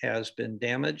flipper has been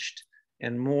damaged,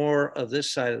 and more of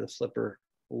this side of the flipper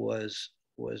was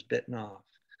bitten off.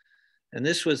 And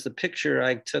this was the picture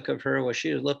I took of her where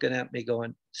she was looking at me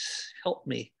going, help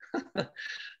me.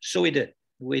 So we did.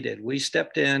 We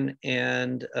stepped in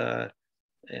and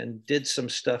did some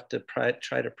stuff to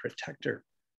try to protect her.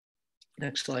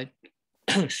 Next slide.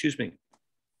 Excuse me.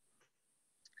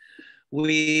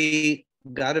 We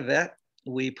got a vet.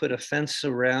 We put a fence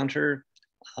around her.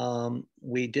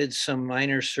 We did some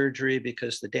minor surgery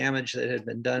because the damage that had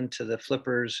been done to the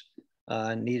flippers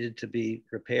needed to be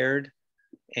repaired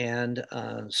and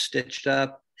stitched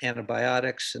up.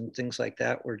 Antibiotics and things like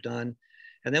that were done.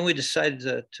 And then we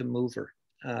decided to move her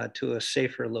to a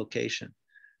safer location.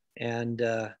 And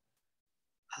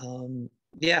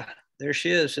yeah, there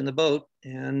she is in the boat.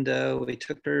 And we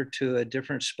took her to a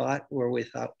different spot where we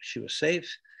thought she was safe.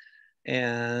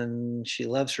 And she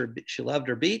loved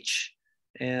her beach.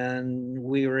 And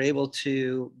we were able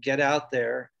to get out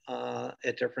there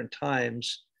at different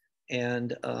times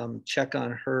and check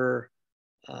on her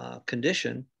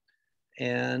condition.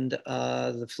 And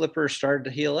the flipper started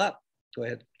to heal up. Go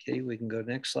ahead, Katie, we can go to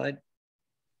the next slide.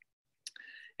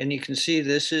 And you can see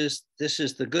this is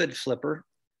the good flipper,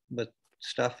 but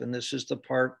stuff, and this is the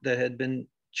part that had been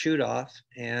chewed off,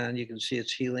 and you can see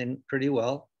it's healing pretty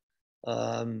well.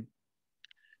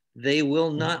 They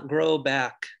will not grow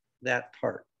back that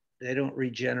part. They don't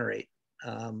regenerate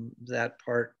that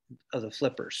part of the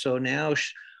flipper. So now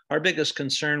our biggest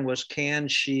concern was, can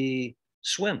she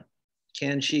swim?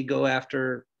 Can she go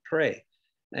after prey?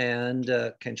 And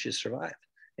can she survive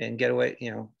and get away,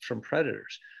 from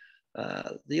predators?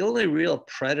 The only real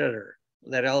predator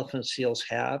that elephant seals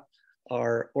have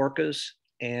are orcas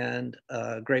and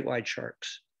great white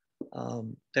sharks.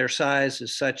 Their size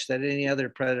is such that any other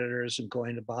predator isn't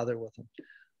going to bother with them.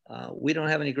 We don't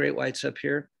have any great whites up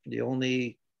here. The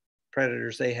only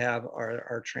predators they have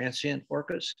are transient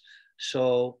orcas.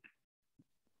 So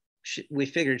we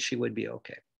figured she would be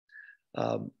okay.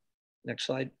 Next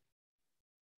slide.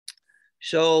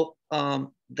 So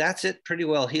that's it, pretty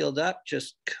well healed up,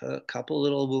 just a couple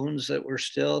little wounds that were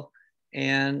still.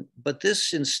 But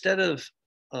this, instead of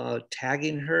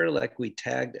tagging her like we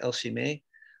tagged Elsie Mae,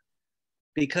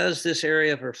 because this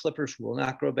area of her flippers will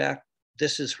not grow back,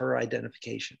 this is her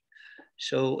identification.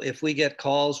 So if we get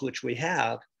calls, which we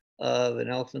have, of an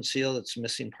elephant seal that's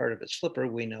missing part of its flipper,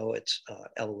 we know it's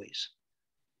Eloise.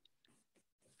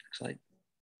 Next slide.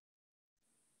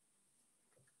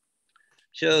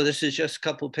 So this is just a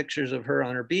couple of pictures of her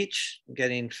on her beach,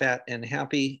 getting fat and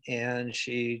happy. And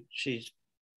she's,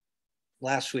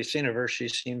 last we've seen of her, she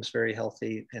seems very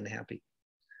healthy and happy.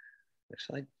 Next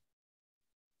slide.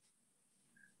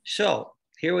 So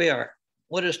here we are.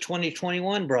 What has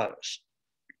 2021 brought us?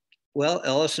 Well,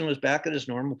 Ellison was back at his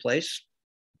normal place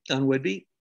on Whidbey.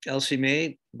 Elsie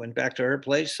Mae went back to her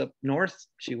place up north.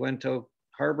 She went to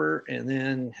Harbor and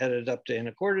then headed up to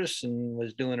Anacortes and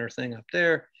was doing her thing up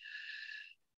there.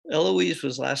 Eloise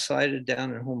was last sighted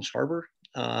down in Holmes Harbor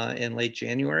in late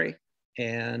January,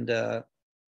 and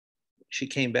she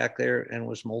came back there and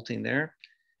was molting there.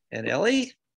 And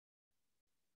Ellie,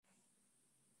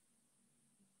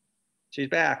 she's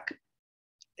back.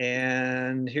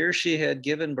 And here she had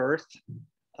given birth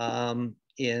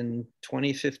in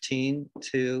 2015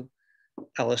 to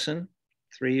Ellison.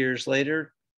 3 years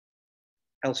later,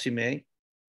 Elsie Mae.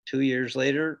 2 years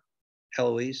later,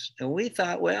 Eloise. And we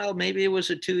thought, well, maybe it was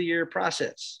a 2-year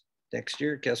process. Next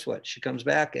year, guess what? She comes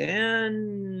back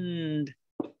and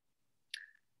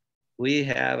we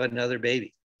have another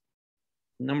baby,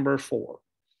 number 4.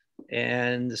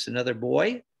 And it's another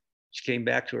boy. She came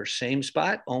back to her same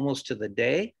spot almost to the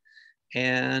day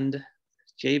and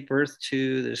gave birth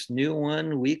to this new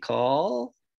one we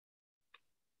call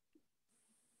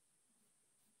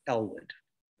Elwood.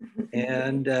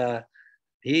 And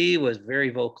he was very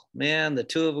vocal. Man, the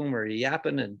two of them were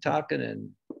yapping and talking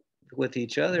and with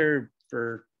each other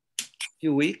for a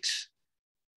few weeks.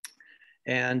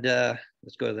 And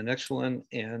let's go to the next one.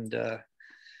 And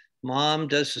Mom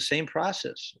does the same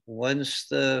process. Once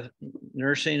the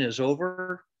nursing is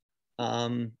over,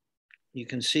 you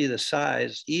can see the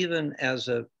size, even as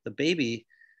the baby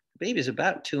is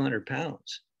about 200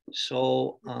 pounds.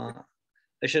 So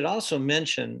I should also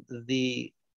mention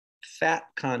the fat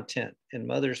content in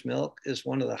mother's milk is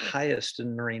one of the highest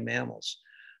in marine mammals.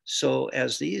 So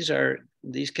as these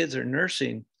kids are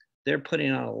nursing, they're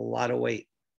putting on a lot of weight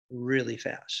really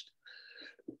fast.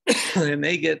 And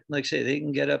they get, like I say, they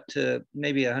can get up to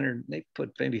maybe 100, they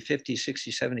put maybe 50,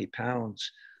 60, 70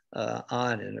 pounds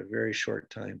on in a very short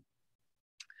time.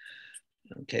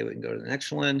 Okay, we can go to the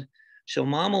next one. So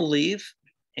mom will leave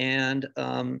and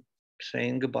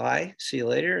saying goodbye, see you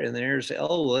later. And there's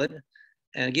Elwood.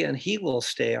 And again, he will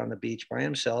stay on the beach by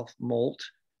himself, molt,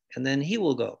 and then he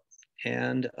will go.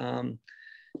 And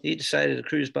he decided to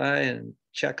cruise by and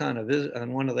check on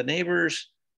on one of the neighbors.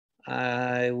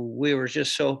 We were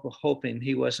just so hoping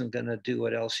he wasn't going to do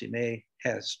what Elsie Mae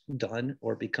has done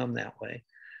or become that way.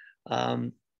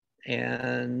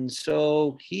 And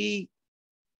so he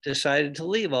decided to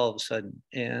leave all of a sudden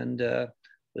and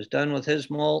was done with his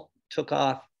molt, took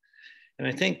off. And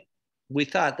I think we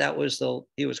thought that was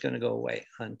he was going to go away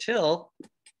until,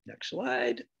 next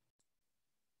slide.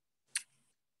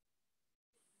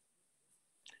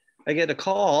 I get a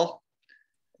call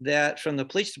that from the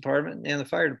police department and the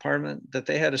fire department that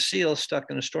they had a seal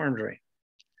stuck in a storm drain.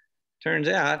 Turns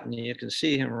out, and you can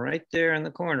see him right there in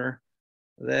the corner,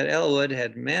 that Elwood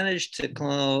had managed to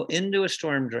go into a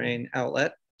storm drain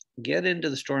outlet, get into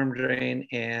the storm drain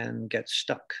and get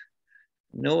stuck.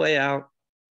 No way out,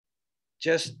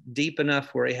 just deep enough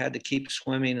where he had to keep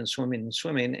swimming and swimming and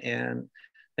swimming. And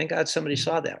thank God somebody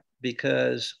saw that,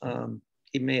 because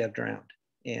he may have drowned.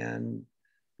 And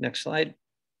next slide.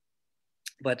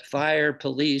 But fire,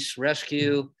 police,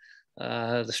 rescue,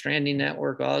 the Stranding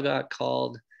network all got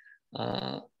called.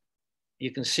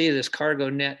 You can see this cargo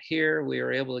net here. We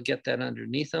were able to get that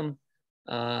underneath him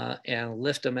and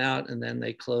lift him out. And then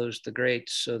they closed the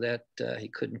grates so that he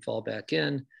couldn't fall back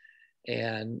in.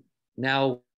 And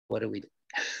now what do we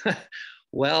do?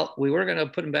 Well, we were going to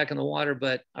put him back in the water,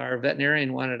 but our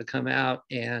veterinarian wanted to come out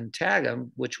and tag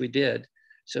him, which we did.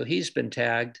 So he's been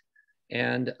tagged.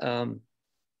 And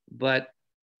but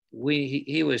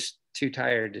he was too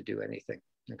tired to do anything.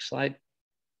 Next slide.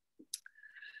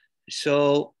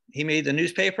 So he made the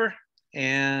newspaper,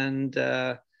 and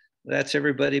that's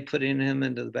everybody putting him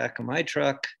into the back of my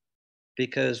truck,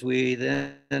 because we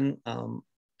then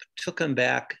took him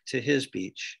back to his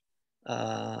beach.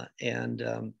 And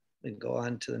we can go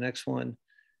on to the next one.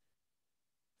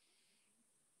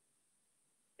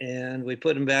 And we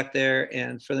put him back there,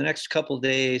 and for the next couple of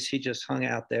days, he just hung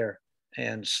out there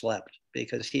and slept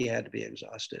because he had to be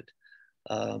exhausted.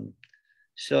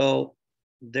 So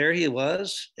there he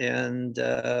was, and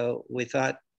we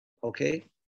thought, okay,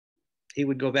 he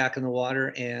would go back in the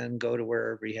water and go to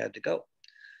wherever he had to go.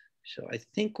 So I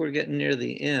think we're getting near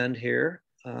the end here.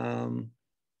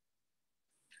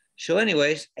 So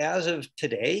anyways, as of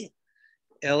today,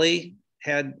 Ellie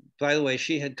had, by the way,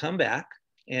 she had come back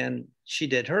and she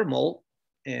did her molt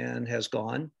and has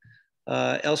gone.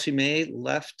 Elsie Mae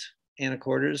left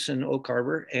Anacortes in Oak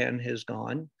Harbor and has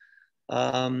gone.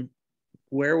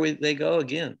 Where will they go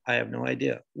again? I have no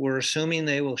idea. We're assuming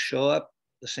they will show up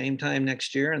the same time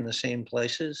next year in the same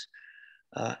places.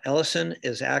 Ellison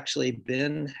has actually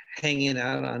been hanging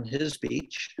out on his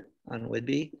beach on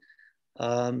Whidbey.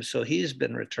 So he's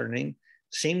been returning.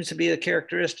 Seems to be a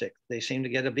characteristic. They seem to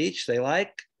get a beach they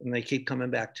like and they keep coming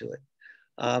back to it.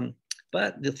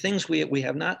 But the things we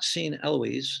have not seen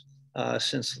Eloise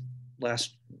since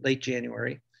late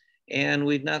January, and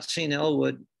we've not seen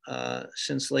Elwood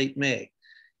since late May.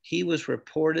 He was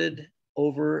reported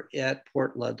over at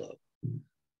Port Ludlow.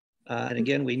 And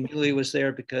again, we knew he was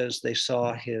there because they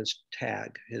saw his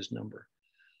tag, his number.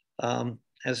 As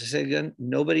I said again,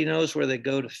 nobody knows where they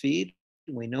go to feed.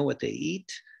 We know what they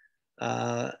eat.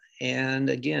 And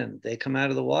again, they come out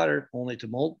of the water only to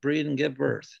molt, breed, and give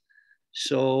birth.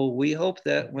 So we hope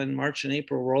that when March and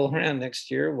April roll around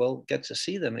next year, we'll get to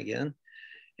see them again.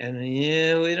 And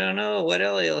yeah, we don't know what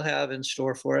Ellie will have in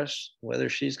store for us, whether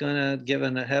she's going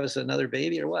to have us another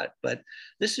baby or what. But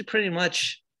this is pretty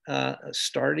much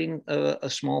starting a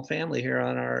small family here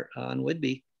on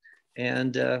Whidbey,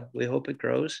 and we hope it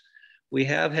grows. We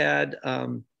have had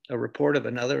a report of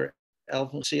another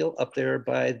elephant seal up there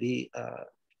by the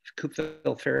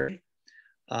Coopville Ferry.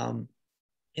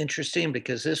 Interesting,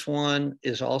 because this one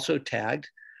is also tagged,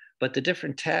 but the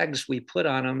different tags we put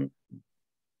on them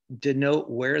denote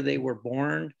where they were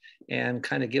born and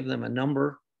kind of give them a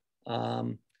number.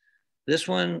 This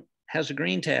one has a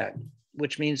green tag,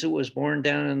 which means it was born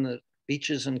down in the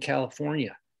beaches in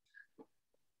California.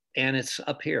 And it's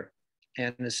up here.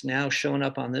 And it's now shown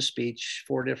up on this beach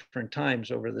 4 different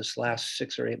times over this last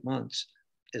 6 or 8 months.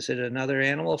 Is it another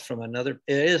animal from another?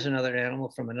 It is another animal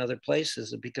from another place.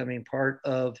 Is it becoming part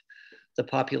of the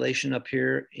population up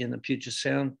here in the Puget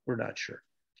Sound, we're not sure.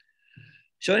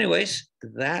 So anyways,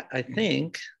 that I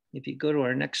think, if you go to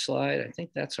our next slide, I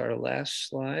think that's our last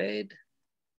slide.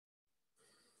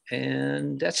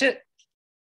 And that's it.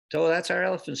 So that's our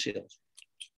elephant seals.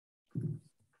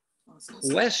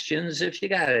 Awesome. Questions if you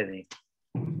got any.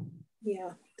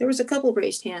 Yeah, there was a couple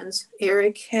raised hands.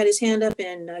 Eric had his hand up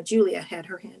and Julia had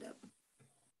her hand up.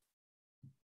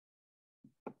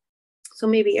 So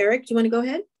maybe Eric, do you want to go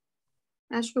ahead?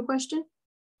 Ask your question.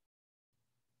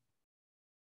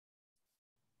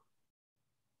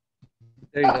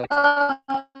 There you go.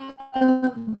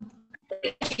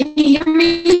 Can you hear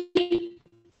me?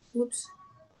 Whoops.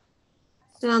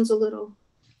 Sounds a little.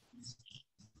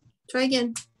 Try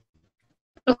again.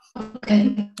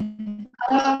 Okay.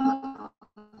 I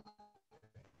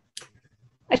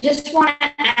just want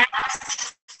to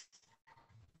ask.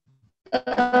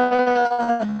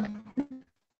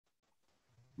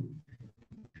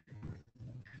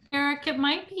 Eric, it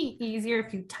might be easier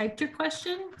if you typed your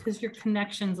question because your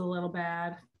connection's a little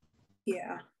bad.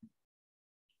 Yeah.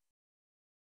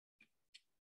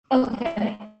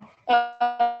 Okay.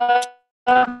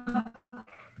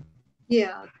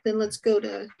 Yeah, then let's go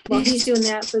to, while he's doing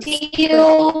that,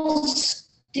 Seals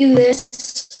do this.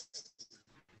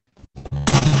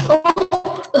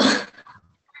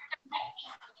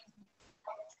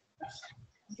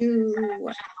 do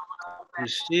what? The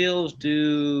seals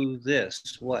do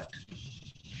this. What?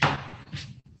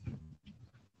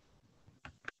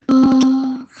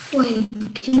 Wait,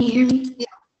 can you hear me? Yeah.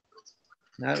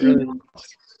 Not really.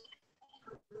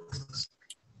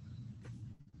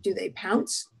 Do they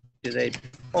pounce? Do they,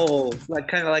 oh, like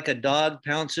kind of like a dog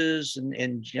pounces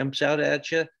and jumps out at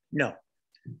you? No.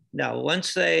 No,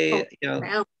 once they,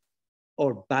 Bounce.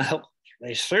 or bounce,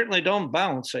 they certainly don't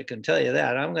bounce, I can tell you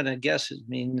that. I'm going to guess it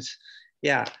means,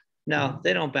 yeah, no,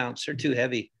 they don't bounce. They're too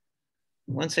heavy.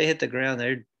 Once they hit the ground,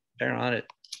 they're on it.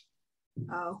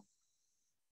 Oh,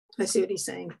 I see what he's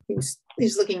saying.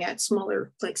 He's looking at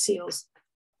smaller like seals.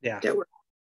 Yeah.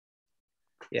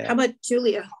 Yeah. How about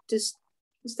Julia? Is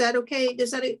that okay?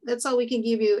 That's all we can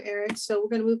give you, Eric. So we're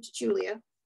going to move to Julia.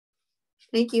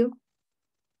 Thank you.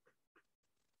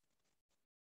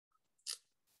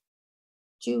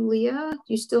 Julia, do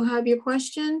you still have your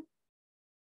question?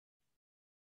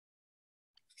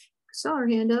 I saw her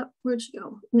hand up. Where'd she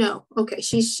go? No. Okay.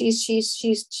 She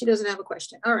doesn't have a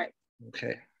question. All right.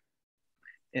 Okay.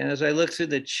 And as I look through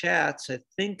the chats, I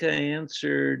think I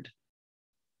answered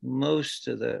most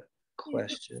of the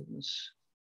questions.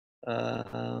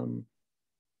 There's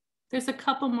a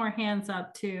couple more hands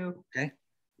up too. Okay.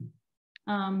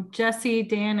 Jesse,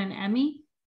 Dan, and Emmy.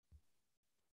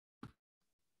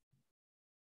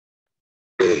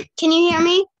 Can you hear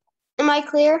me? Am I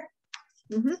clear?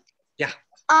 Mm-hmm. Yeah.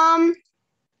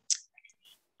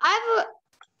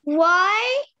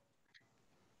 Why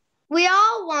we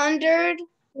all wondered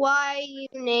why you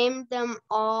named them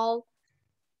all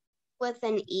with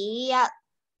an E at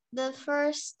the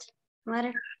first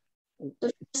letter.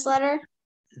 The first letter.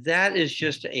 That is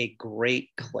just a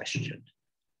great question.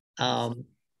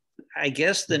 I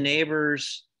guess the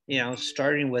neighbors,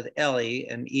 starting with Ellie,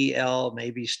 and EL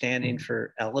maybe standing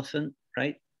for elephant,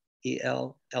 right?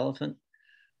 EL, elephant,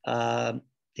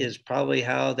 is probably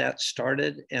how that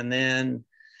started. And then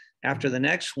after the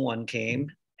next one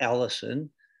came, Ellison,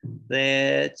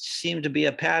 that seemed to be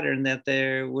a pattern that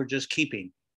they were just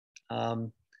keeping.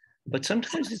 But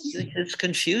sometimes it's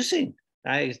confusing.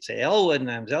 I say Elwood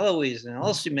and I'm Eloise and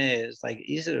Elsime is like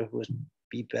easier. It would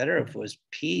be better if it was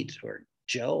Pete or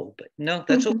Joe, but no,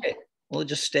 that's okay. We'll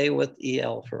just stay with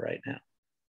EL for right now.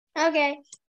 Okay.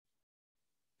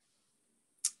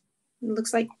 It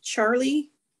looks like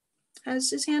Charlie has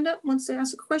his hand up, wants to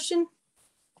ask a question.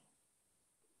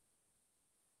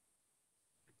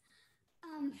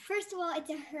 First of all,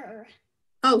 it's a her.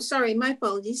 Oh, sorry, my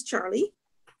apologies, Charlie.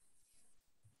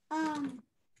 I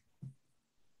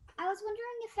was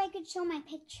wondering if I could show my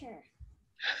picture.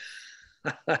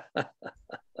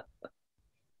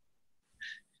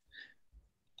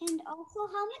 And also,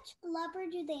 how much blubber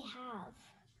do they have?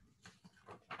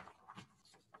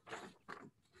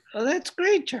 Oh, that's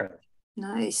great, Charlie.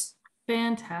 Nice.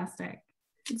 Fantastic.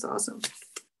 That's awesome.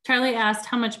 Charlie asked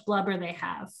how much blubber they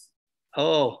have.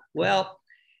 Oh, well,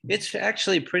 it's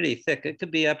actually pretty thick. It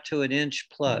could be up to 1 inch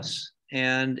plus.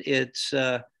 And it's,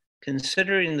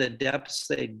 considering the depths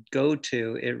they go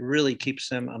to, it really keeps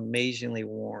them amazingly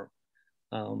warm.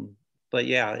 But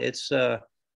yeah, it's a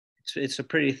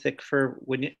pretty thick fur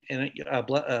when you, and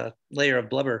a layer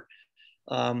of blubber.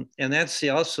 And that's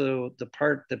also the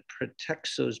part that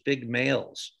protects those big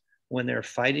males when they're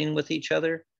fighting with each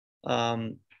other.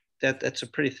 that's a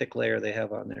pretty thick layer they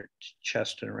have on their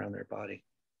chest and around their body.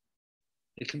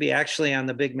 It can be actually on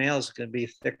the big males, it can be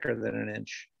thicker than an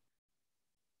inch.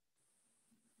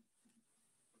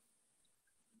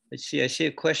 I see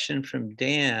a question from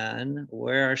Dan.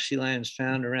 Where are sea lions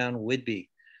found around Whidbey?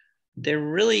 There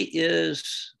really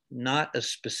is not a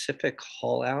specific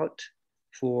haul out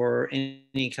for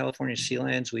any California sea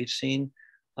lions we've seen.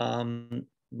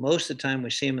 Most of the time we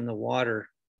see them in the water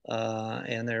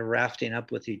and they're rafting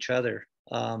up with each other.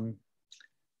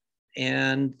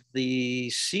 And the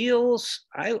seals,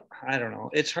 I don't know.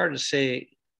 It's hard to say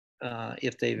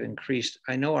if they've increased.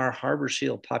 I know our harbor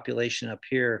seal population up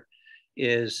here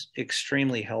is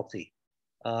extremely healthy.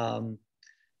 And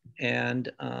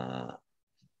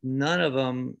none of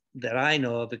them that I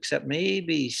know of, except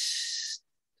maybe,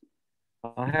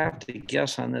 I'll have to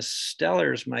guess on this,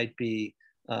 stellars might be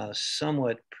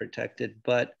somewhat protected,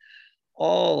 but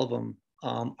all of them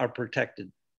are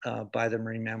protected by the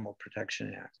Marine Mammal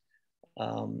Protection Act.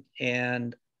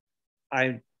 And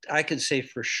I could say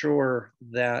for sure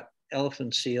that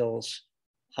elephant seals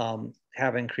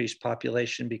have increased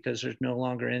population because there's no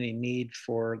longer any need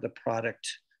for the product,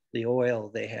 the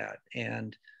oil they had.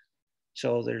 And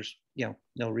so there's,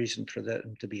 no reason for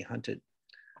them to be hunted.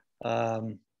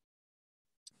 Let's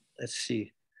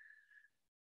see.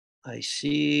 I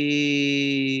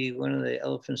see one of the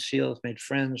elephant seals made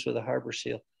friends with a harbor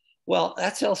seal. Well,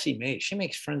 that's Elsie Mae. She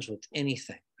makes friends with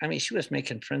anything. I mean, she was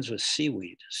making friends with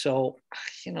seaweed. So,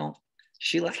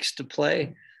 she likes to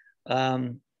play.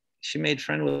 She made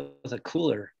friend with a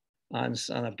cooler on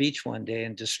a beach one day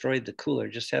and destroyed the cooler,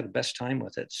 just had the best time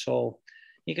with it. So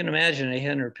you can imagine a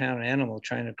 100-pound animal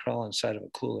trying to crawl inside of a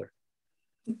cooler.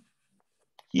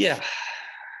 Yeah,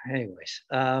 anyways.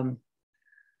 Do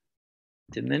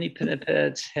many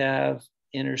pinnipeds have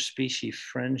interspecies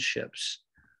friendships?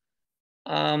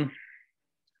 I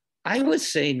would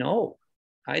say no.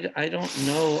 I don't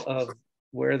know of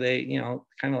where they,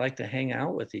 kind of like to hang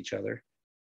out with each other.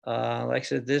 Like I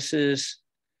said, this is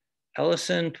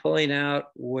Ellison pulling out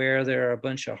where there are a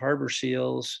bunch of harbor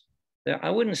seals.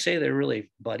 I wouldn't say they're really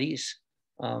buddies.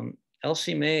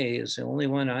 Elsie Mae is the only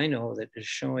one I know that is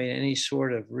showing any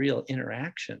sort of real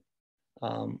interaction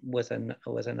with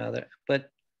another. But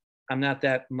I'm not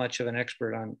that much of an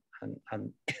expert on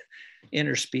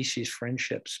interspecies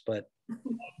friendships, but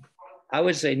I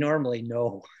would say normally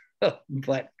no,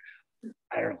 but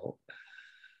I don't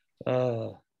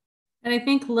know. And I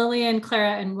think Lillian,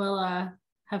 Clara, and Willa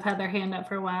have had their hand up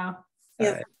for a while.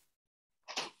 Yeah.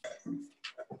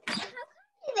 How come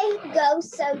they go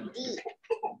so deep?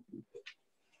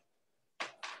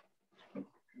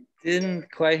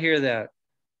 Didn't quite hear that.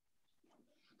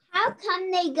 How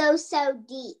come they go so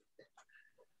deep?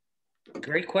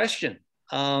 Great question.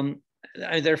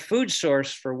 Their food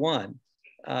source, for one,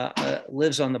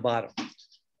 lives on the bottom.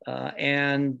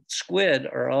 And squid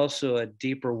are also a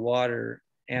deeper water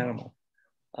animal.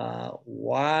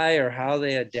 Why or how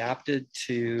they adapted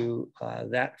to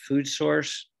that food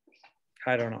source,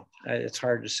 I don't know. It's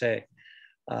hard to say.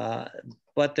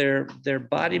 But their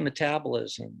body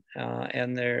metabolism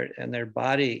and their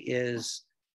body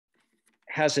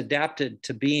has adapted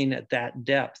to being at that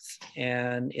depth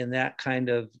and in that kind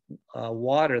of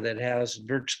water that has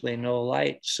virtually no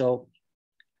light. So,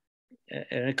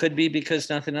 and it could be because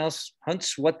nothing else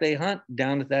hunts what they hunt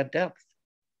down at that depth.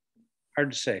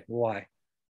 Hard to say why,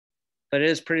 but it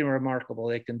is pretty remarkable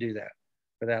they can do that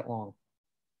for that long.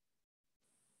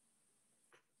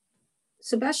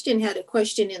 Sebastian had a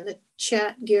question in the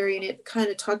chat, Gary, and it kind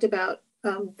of talked about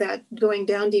that going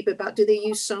down deep, about do they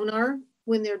use sonar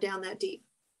when they're down that deep?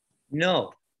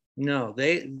 No,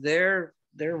 their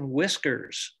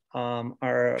whiskers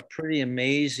are a pretty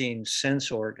amazing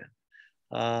sense organ.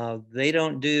 They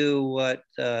don't do what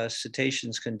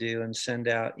cetaceans can do and send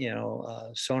out,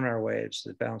 sonar waves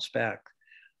that bounce back.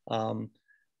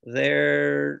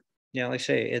 They're, like I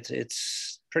say,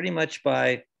 it's pretty much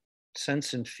by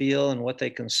sense and feel and what they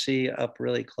can see up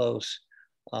really close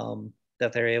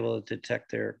that they're able to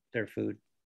detect their food.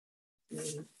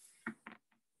 Mm-hmm.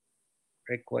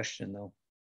 Great question, though.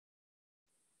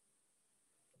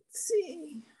 Let's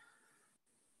see.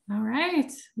 All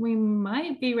right, we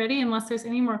might be ready unless there's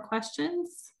any more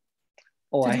questions.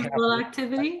 Oh, I have a little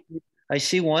activity. I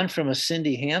see one from a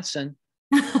Cindy Hansen.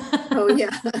 Oh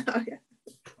yeah. Okay.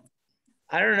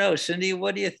 I don't know, Cindy.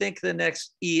 What do you think the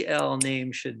next EL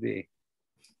name should be?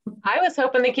 I was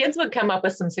hoping the kids would come up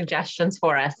with some suggestions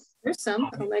for us. There's some.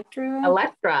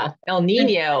 Electra, El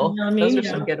Nino. El Those are Nino.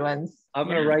 some good ones. I'm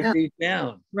gonna write these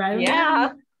down. Right.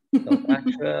 Yeah.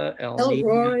 Electra,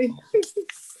 Elroy.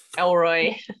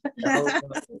 Elroy.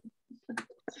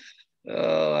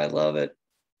 Oh, I love it.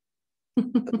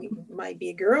 Might be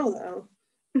a girl though.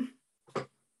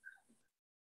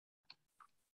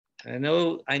 I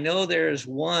know there's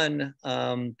one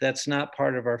that's not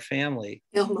part of our family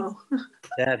Elmo.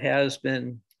 that has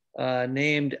been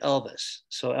named Elvis.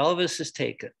 So Elvis is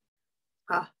taken.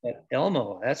 Ah. But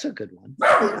Elmo, that's a good one.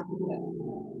 Yeah.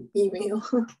 Email.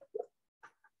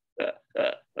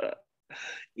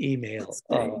 Email. That's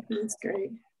great. That's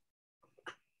great.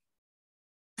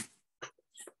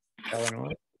 Eleanor,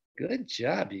 good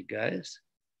job, you guys.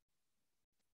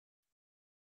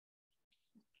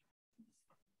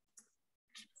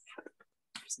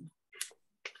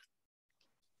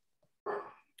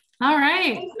 All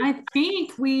right. I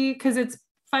think because it's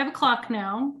 5 o'clock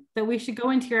now, that we should go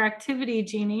into your activity,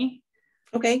 Jeannie.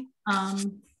 Okay.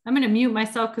 I'm going to mute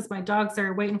myself because my dogs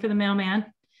are waiting for the mailman.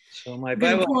 So my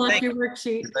Bible. Pull up thank your you,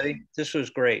 worksheet. everybody. This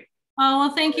was great. Oh,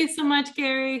 well, thank you so much,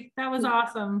 Gary. That was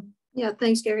awesome. Yeah,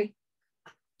 thanks, Gary.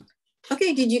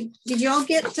 Okay, did you all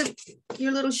get to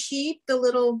your little sheet, the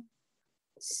little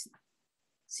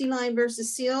sea lion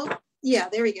versus seal? Yeah,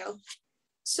 there we go.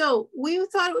 So we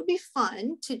thought it would be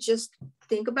fun to just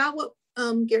think about what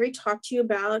Gary talked to you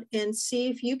about and see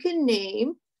if you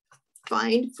can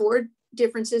find 4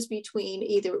 differences between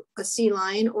either a sea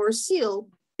lion or a seal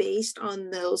based on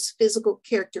those physical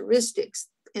characteristics.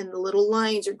 And the little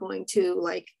lines are going to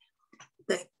like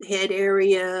the head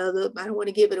area, I don't want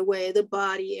to give it away, the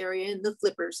body area and the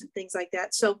flippers and things like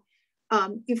that. So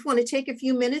if you want to take a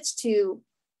few minutes to,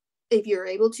 if you're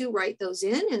able to, write those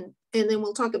in and then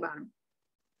we'll talk about them.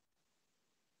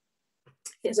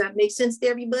 Does that make sense to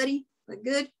everybody?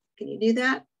 Good? Can you do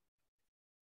that?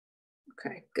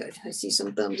 Okay, good. I see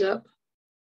some thumbs up.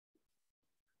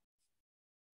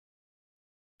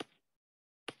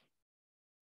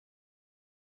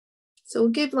 So we'll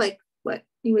give like, what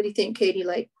do you think, Katie?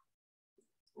 Like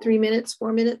 3 minutes,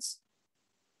 4 minutes?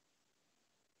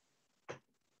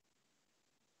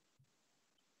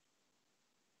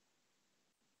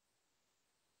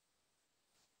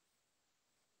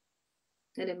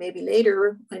 And then maybe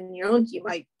later on your own, you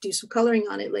might do some coloring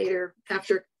on it later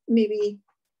after maybe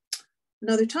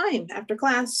another time after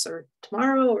class or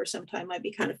tomorrow or sometime. Might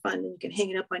be kind of fun and you can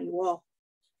hang it up on your wall.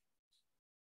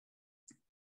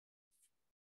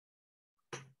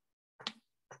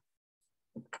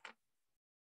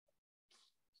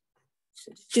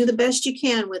 So do the best you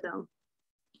can with them.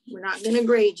 We're not going to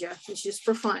grade you. It's just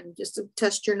for fun, just to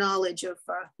test your knowledge of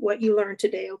what you learned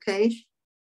today, okay?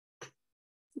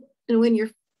 And when you're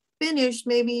finished,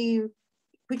 maybe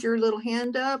put your little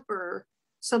hand up or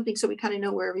something so we kind of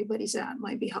know where everybody's at.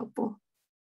 Might be helpful.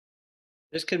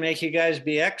 This can make you guys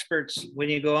be experts when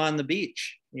you go on the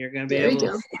beach. You're going to be able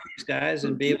to see these guys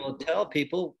and be able to tell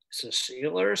people it's a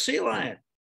seal or a sea lion.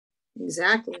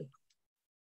 Exactly.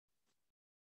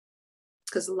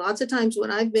 Because lots of times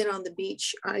when I've been on the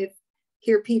beach, I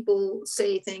hear people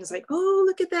say things like, oh,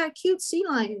 look at that cute sea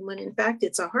lion, when in fact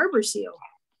it's a harbor seal.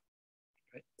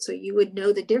 Right. So you would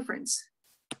know the difference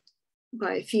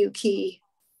by a few key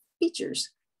features.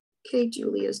 Okay,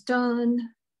 Julia's done.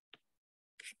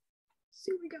 Let's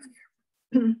see what we got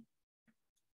here.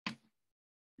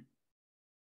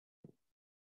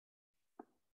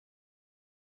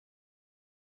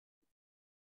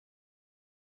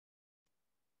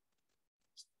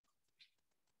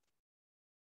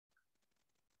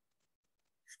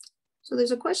 So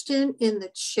there's a question in the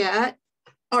chat.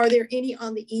 Are there any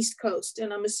on the East Coast?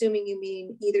 And I'm assuming you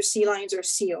mean either sea lions or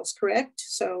seals, correct?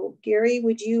 So Gary,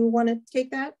 would you want to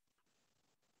take that?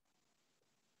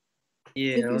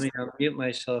 Yeah, let me unmute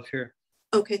myself here.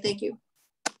 Okay, thank you.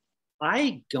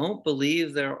 I don't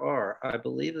believe there are. I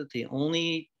believe that the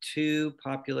only 2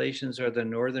 populations are the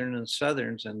northern and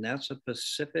southerns, and that's a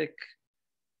Pacific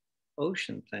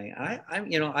Ocean thing.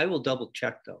 I will double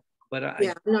check though. But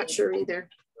I'm not sure either.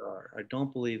 I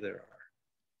don't believe there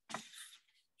are.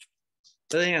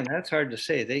 But again, that's hard to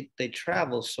say. They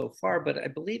travel so far, but I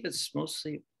believe it's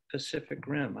mostly Pacific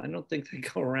Rim. I don't think they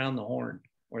go around the Horn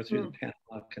or through the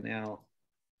Panama Canal.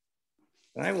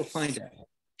 But I will find out.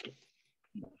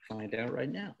 I'll find out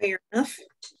right now. Fair enough.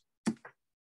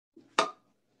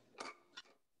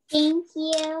 Thank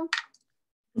you.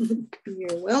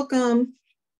 You're welcome.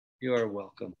 You are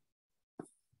welcome.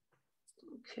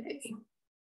 Okay.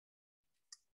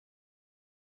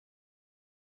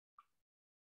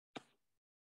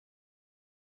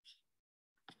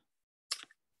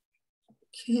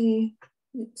 Okay,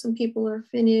 some people are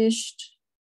finished.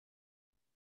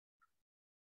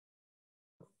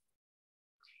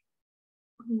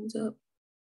 Hands up.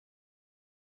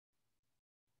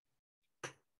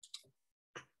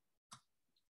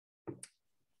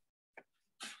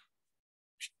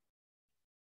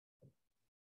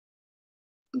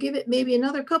 give it maybe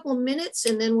another couple of minutes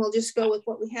and then we'll just go with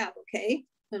what we have, okay?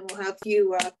 And we'll have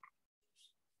you,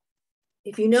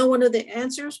 if you know one of the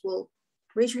answers, we'll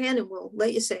raise your hand and we'll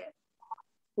let you say it.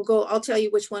 We'll go, I'll tell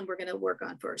you which one we're gonna work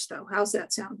on first though. How's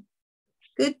that sound?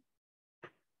 Good?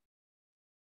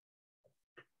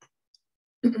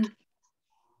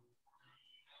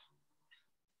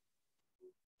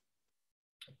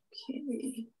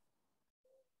 Okay.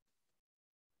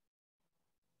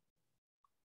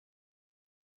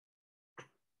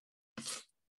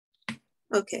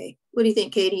 Okay, what do you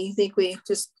think, Katie? You think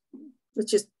let's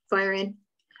just fire in?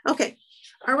 Okay,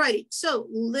 all righty. So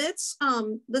let's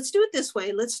do it this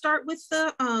way. Let's start with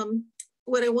the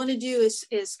what I want to do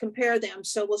is compare them.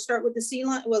 So we'll start with the sea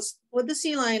lion. Well, with the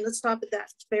sea lion, let's stop at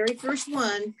that very first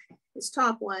one. This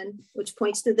top one, which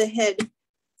points to the head.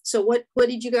 So what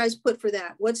did you guys put for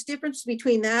that? What's the difference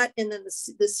between that and then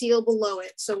the seal below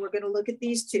it? So we're going to look at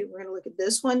these two. We're going to look at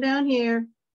this one down here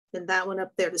and that one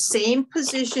up there, the same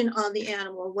position on the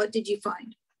animal. What did you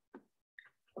find?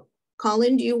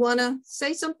 Colin, do you want to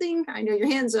say something? I know your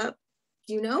hand's up.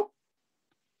 Do you know?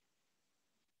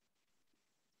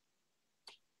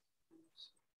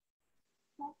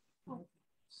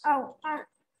 Oh, I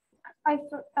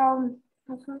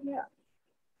forget.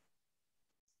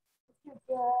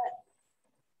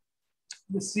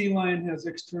 The sea lion has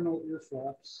external ear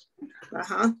flaps.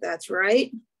 That's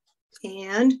right.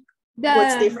 And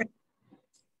what's different?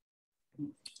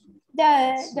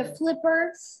 The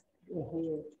flippers.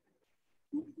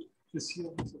 The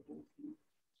seal has a hole.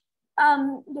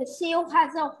 The seal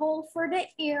has a hole for the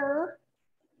ear.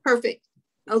 Perfect.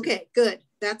 Okay, good.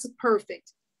 That's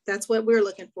perfect. That's what we're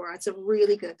looking for. That's a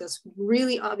really good. That's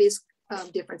really obvious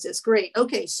differences. Great.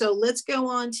 Okay, so let's go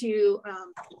on to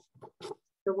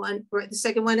the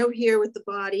second one over here with the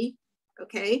body.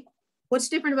 Okay, what's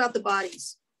different about the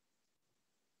bodies?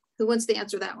 Who wants to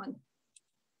answer that one?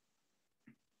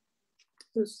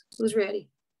 Who's ready?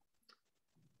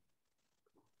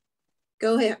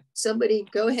 Go ahead. Somebody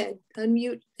go ahead,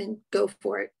 unmute and go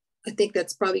for it. I think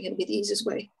that's probably going to be the easiest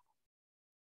way.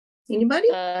 Anybody?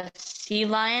 Sea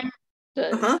lion.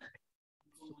 The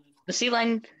sea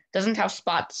lion doesn't have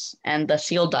spots and the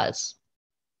seal does.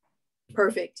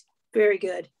 Perfect. Very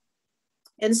good.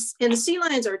 And the sea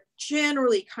lions are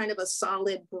generally kind of a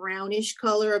solid brownish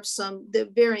color of the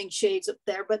varying shades up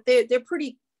there, but they're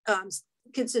pretty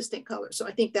consistent colors. So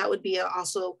I think that would be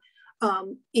also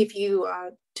if you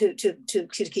to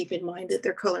keep in mind that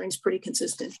their coloring is pretty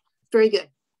consistent. Very good.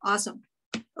 Awesome.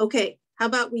 Okay. How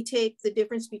about we take the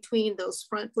difference between those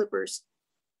front flippers?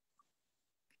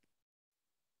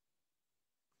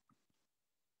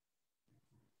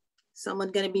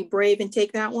 Someone going to be brave and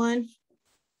take that one?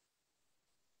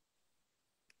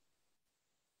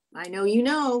 I know you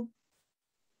know.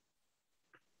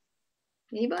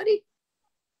 Anybody?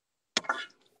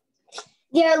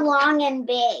 They're long and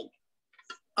big.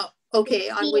 Oh, okay.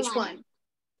 On which one?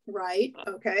 Right.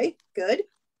 Okay. Good.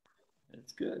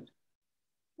 That's good.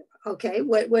 Okay.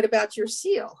 What about your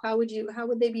seal? How would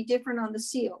they be different on the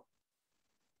seal?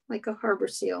 Like a harbor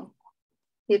seal.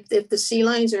 If the sea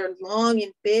lions are long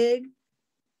and big,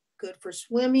 good for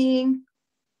swimming.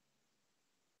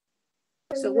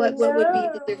 So what would be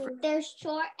the difference? They're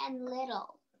short and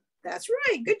little. That's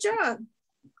right. Good job.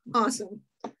 Awesome.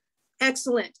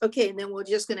 Excellent. Okay, and then we're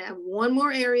just going to have one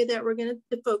more area that we're going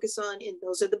to focus on, and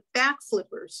those are the back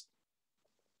flippers.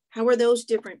 How are those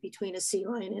different between a sea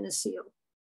lion and a seal?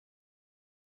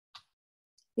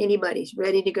 Anybody's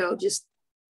ready to go? Just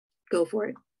go for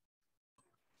it.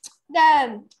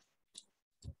 The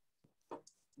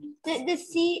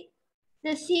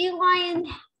sea lion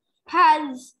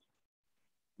has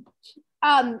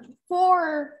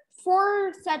four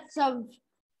sets of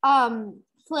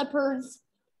flippers,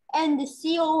 and the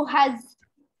seal has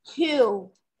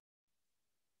 2.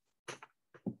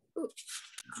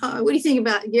 What do you think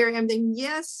about it, Gary? I'm thinking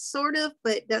yes, sort of,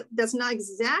 but that's not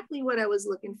exactly what I was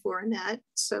looking for in that.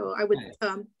 So I would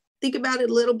think about it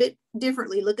a little bit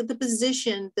differently. Look at the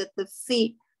position that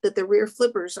the rear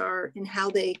flippers are and how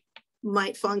they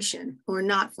might function or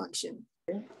not function.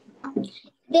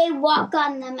 They walk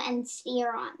on them and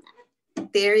steer on them.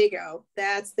 There you go.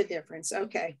 That's the difference.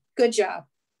 Okay, good job.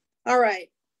 All right,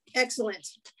 excellent.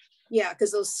 Yeah,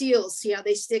 because those seals, see how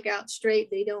they stick out straight.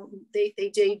 They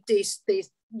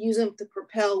use them to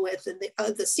propel with, and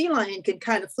the sea lion can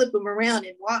kind of flip them around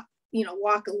and walk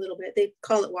a little bit. They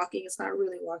call it walking. It's not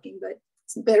really walking, but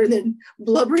it's better than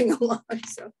blubbering along.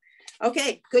 So,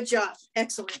 okay, good job.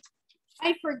 Excellent.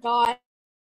 I forgot.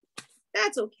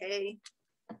 That's okay.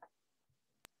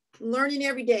 Learning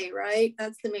every day, right?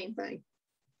 That's the main thing.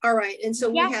 All right, and so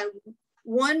we had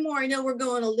one more. I know we're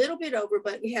going a little bit over,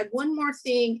 but we had one more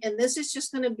thing, and this is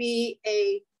just going to be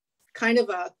a kind of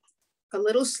a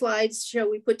little slideshow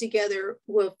we put together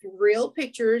with real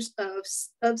pictures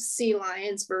of sea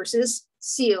lions versus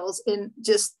seals. And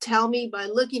just tell me by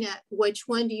looking at which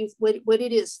one do you, what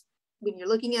it is. When you're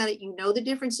looking at it, you know the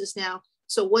differences now.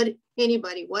 So what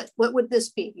would this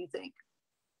be, you think?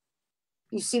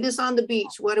 You see this on the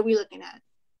beach. What are we looking at?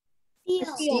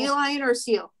 Seal. Sea lion or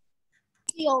seal?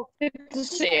 Seal. It's a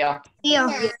seal. Seal.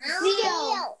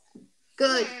 Seal.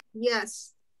 Good.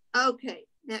 Yes. Okay.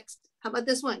 Next. How about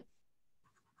this one?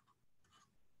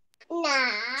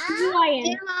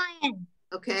 Lion.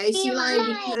 Okay. Sea Sea lion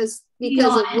lion.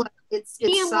 because of Lion. what? Its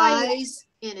Sea size,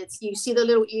 and it's, you see the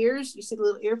little ears. You see the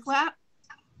little ear flap.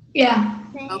 Yeah.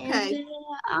 Okay.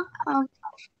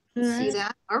 See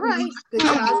that? All right. Good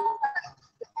job.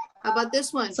 How about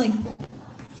this one? It's like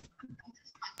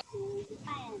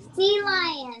Sea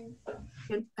lion.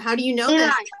 And how do you know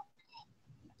that?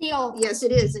 seal. Yes,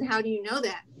 it is. And how do you know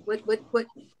that?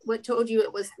 What told you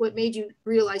it was? What made you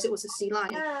realize it was a sea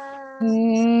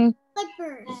lion?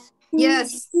 Flippers.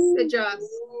 Yes. Good job.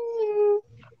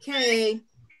 Okay.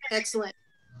 Excellent.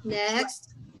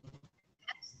 Next.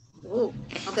 Oh,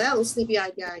 okay, that little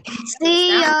sleepy-eyed guy.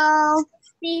 Seal.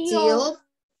 Seal.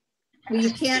 Well,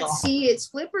 you can't see its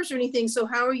flippers or anything, so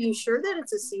how are you sure that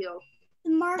it's a seal?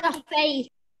 The face.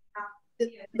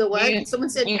 The what? You- Someone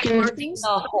said You can markings?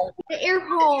 The ear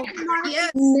hole.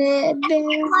 Yes.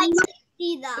 Like to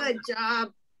see them. Good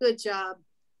job. Good job.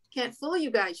 Can't fool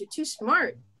you guys. You're too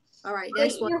smart. All right,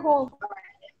 next The one. ear hole.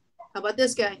 How about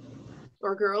this guy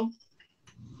or girl?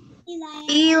 Sea lion.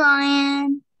 Sea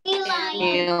lion. Sea lion.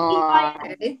 seal.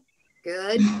 Okay,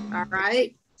 good. All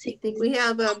right. I think we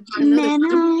have another.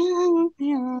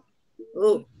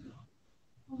 Oh,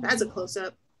 that's a close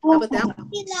up. How about that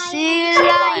one?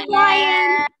 Sea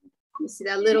lion. You see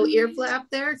that little ear flap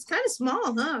there? It's kind of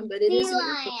small, huh? But it is Sea an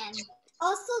ear flap. lion.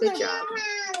 Also, Good the job.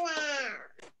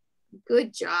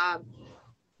 Good job.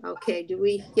 Okay,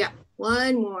 yeah,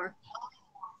 one more.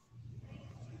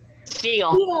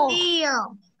 Seal.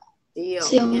 Seal. Deal.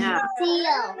 Yeah.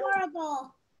 seal.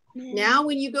 Horrible. Now,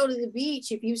 when you go to the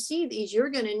beach, if you see these, you're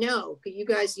going to know, because you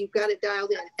guys, you've got it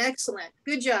dialed in. Excellent.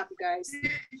 Good job, you guys.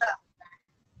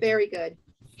 Very good.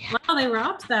 Wow, they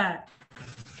rocked that.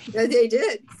 Yeah, they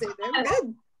did. They were good.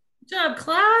 Good job,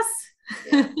 class.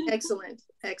 Yeah, excellent.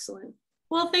 Excellent.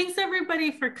 Well, thanks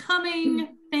everybody for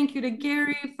coming. Thank you to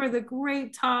Garry for the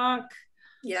great talk.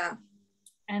 Yeah.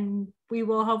 And we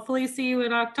will hopefully see you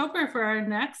in October for our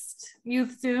next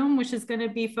youth Zoom, which is going to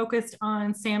be focused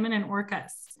on salmon and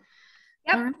orcas.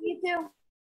 Yep, All right. you too.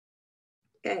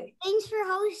 Okay. Thanks for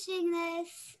hosting this.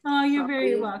 Oh, you're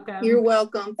very welcome. You're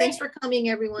welcome. Thanks for coming,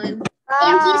 everyone.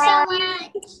 Thank you so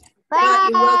much.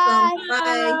 You're welcome. Bye.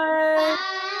 Bye. Bye.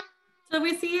 So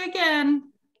we see you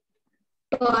again.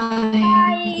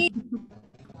 Bye.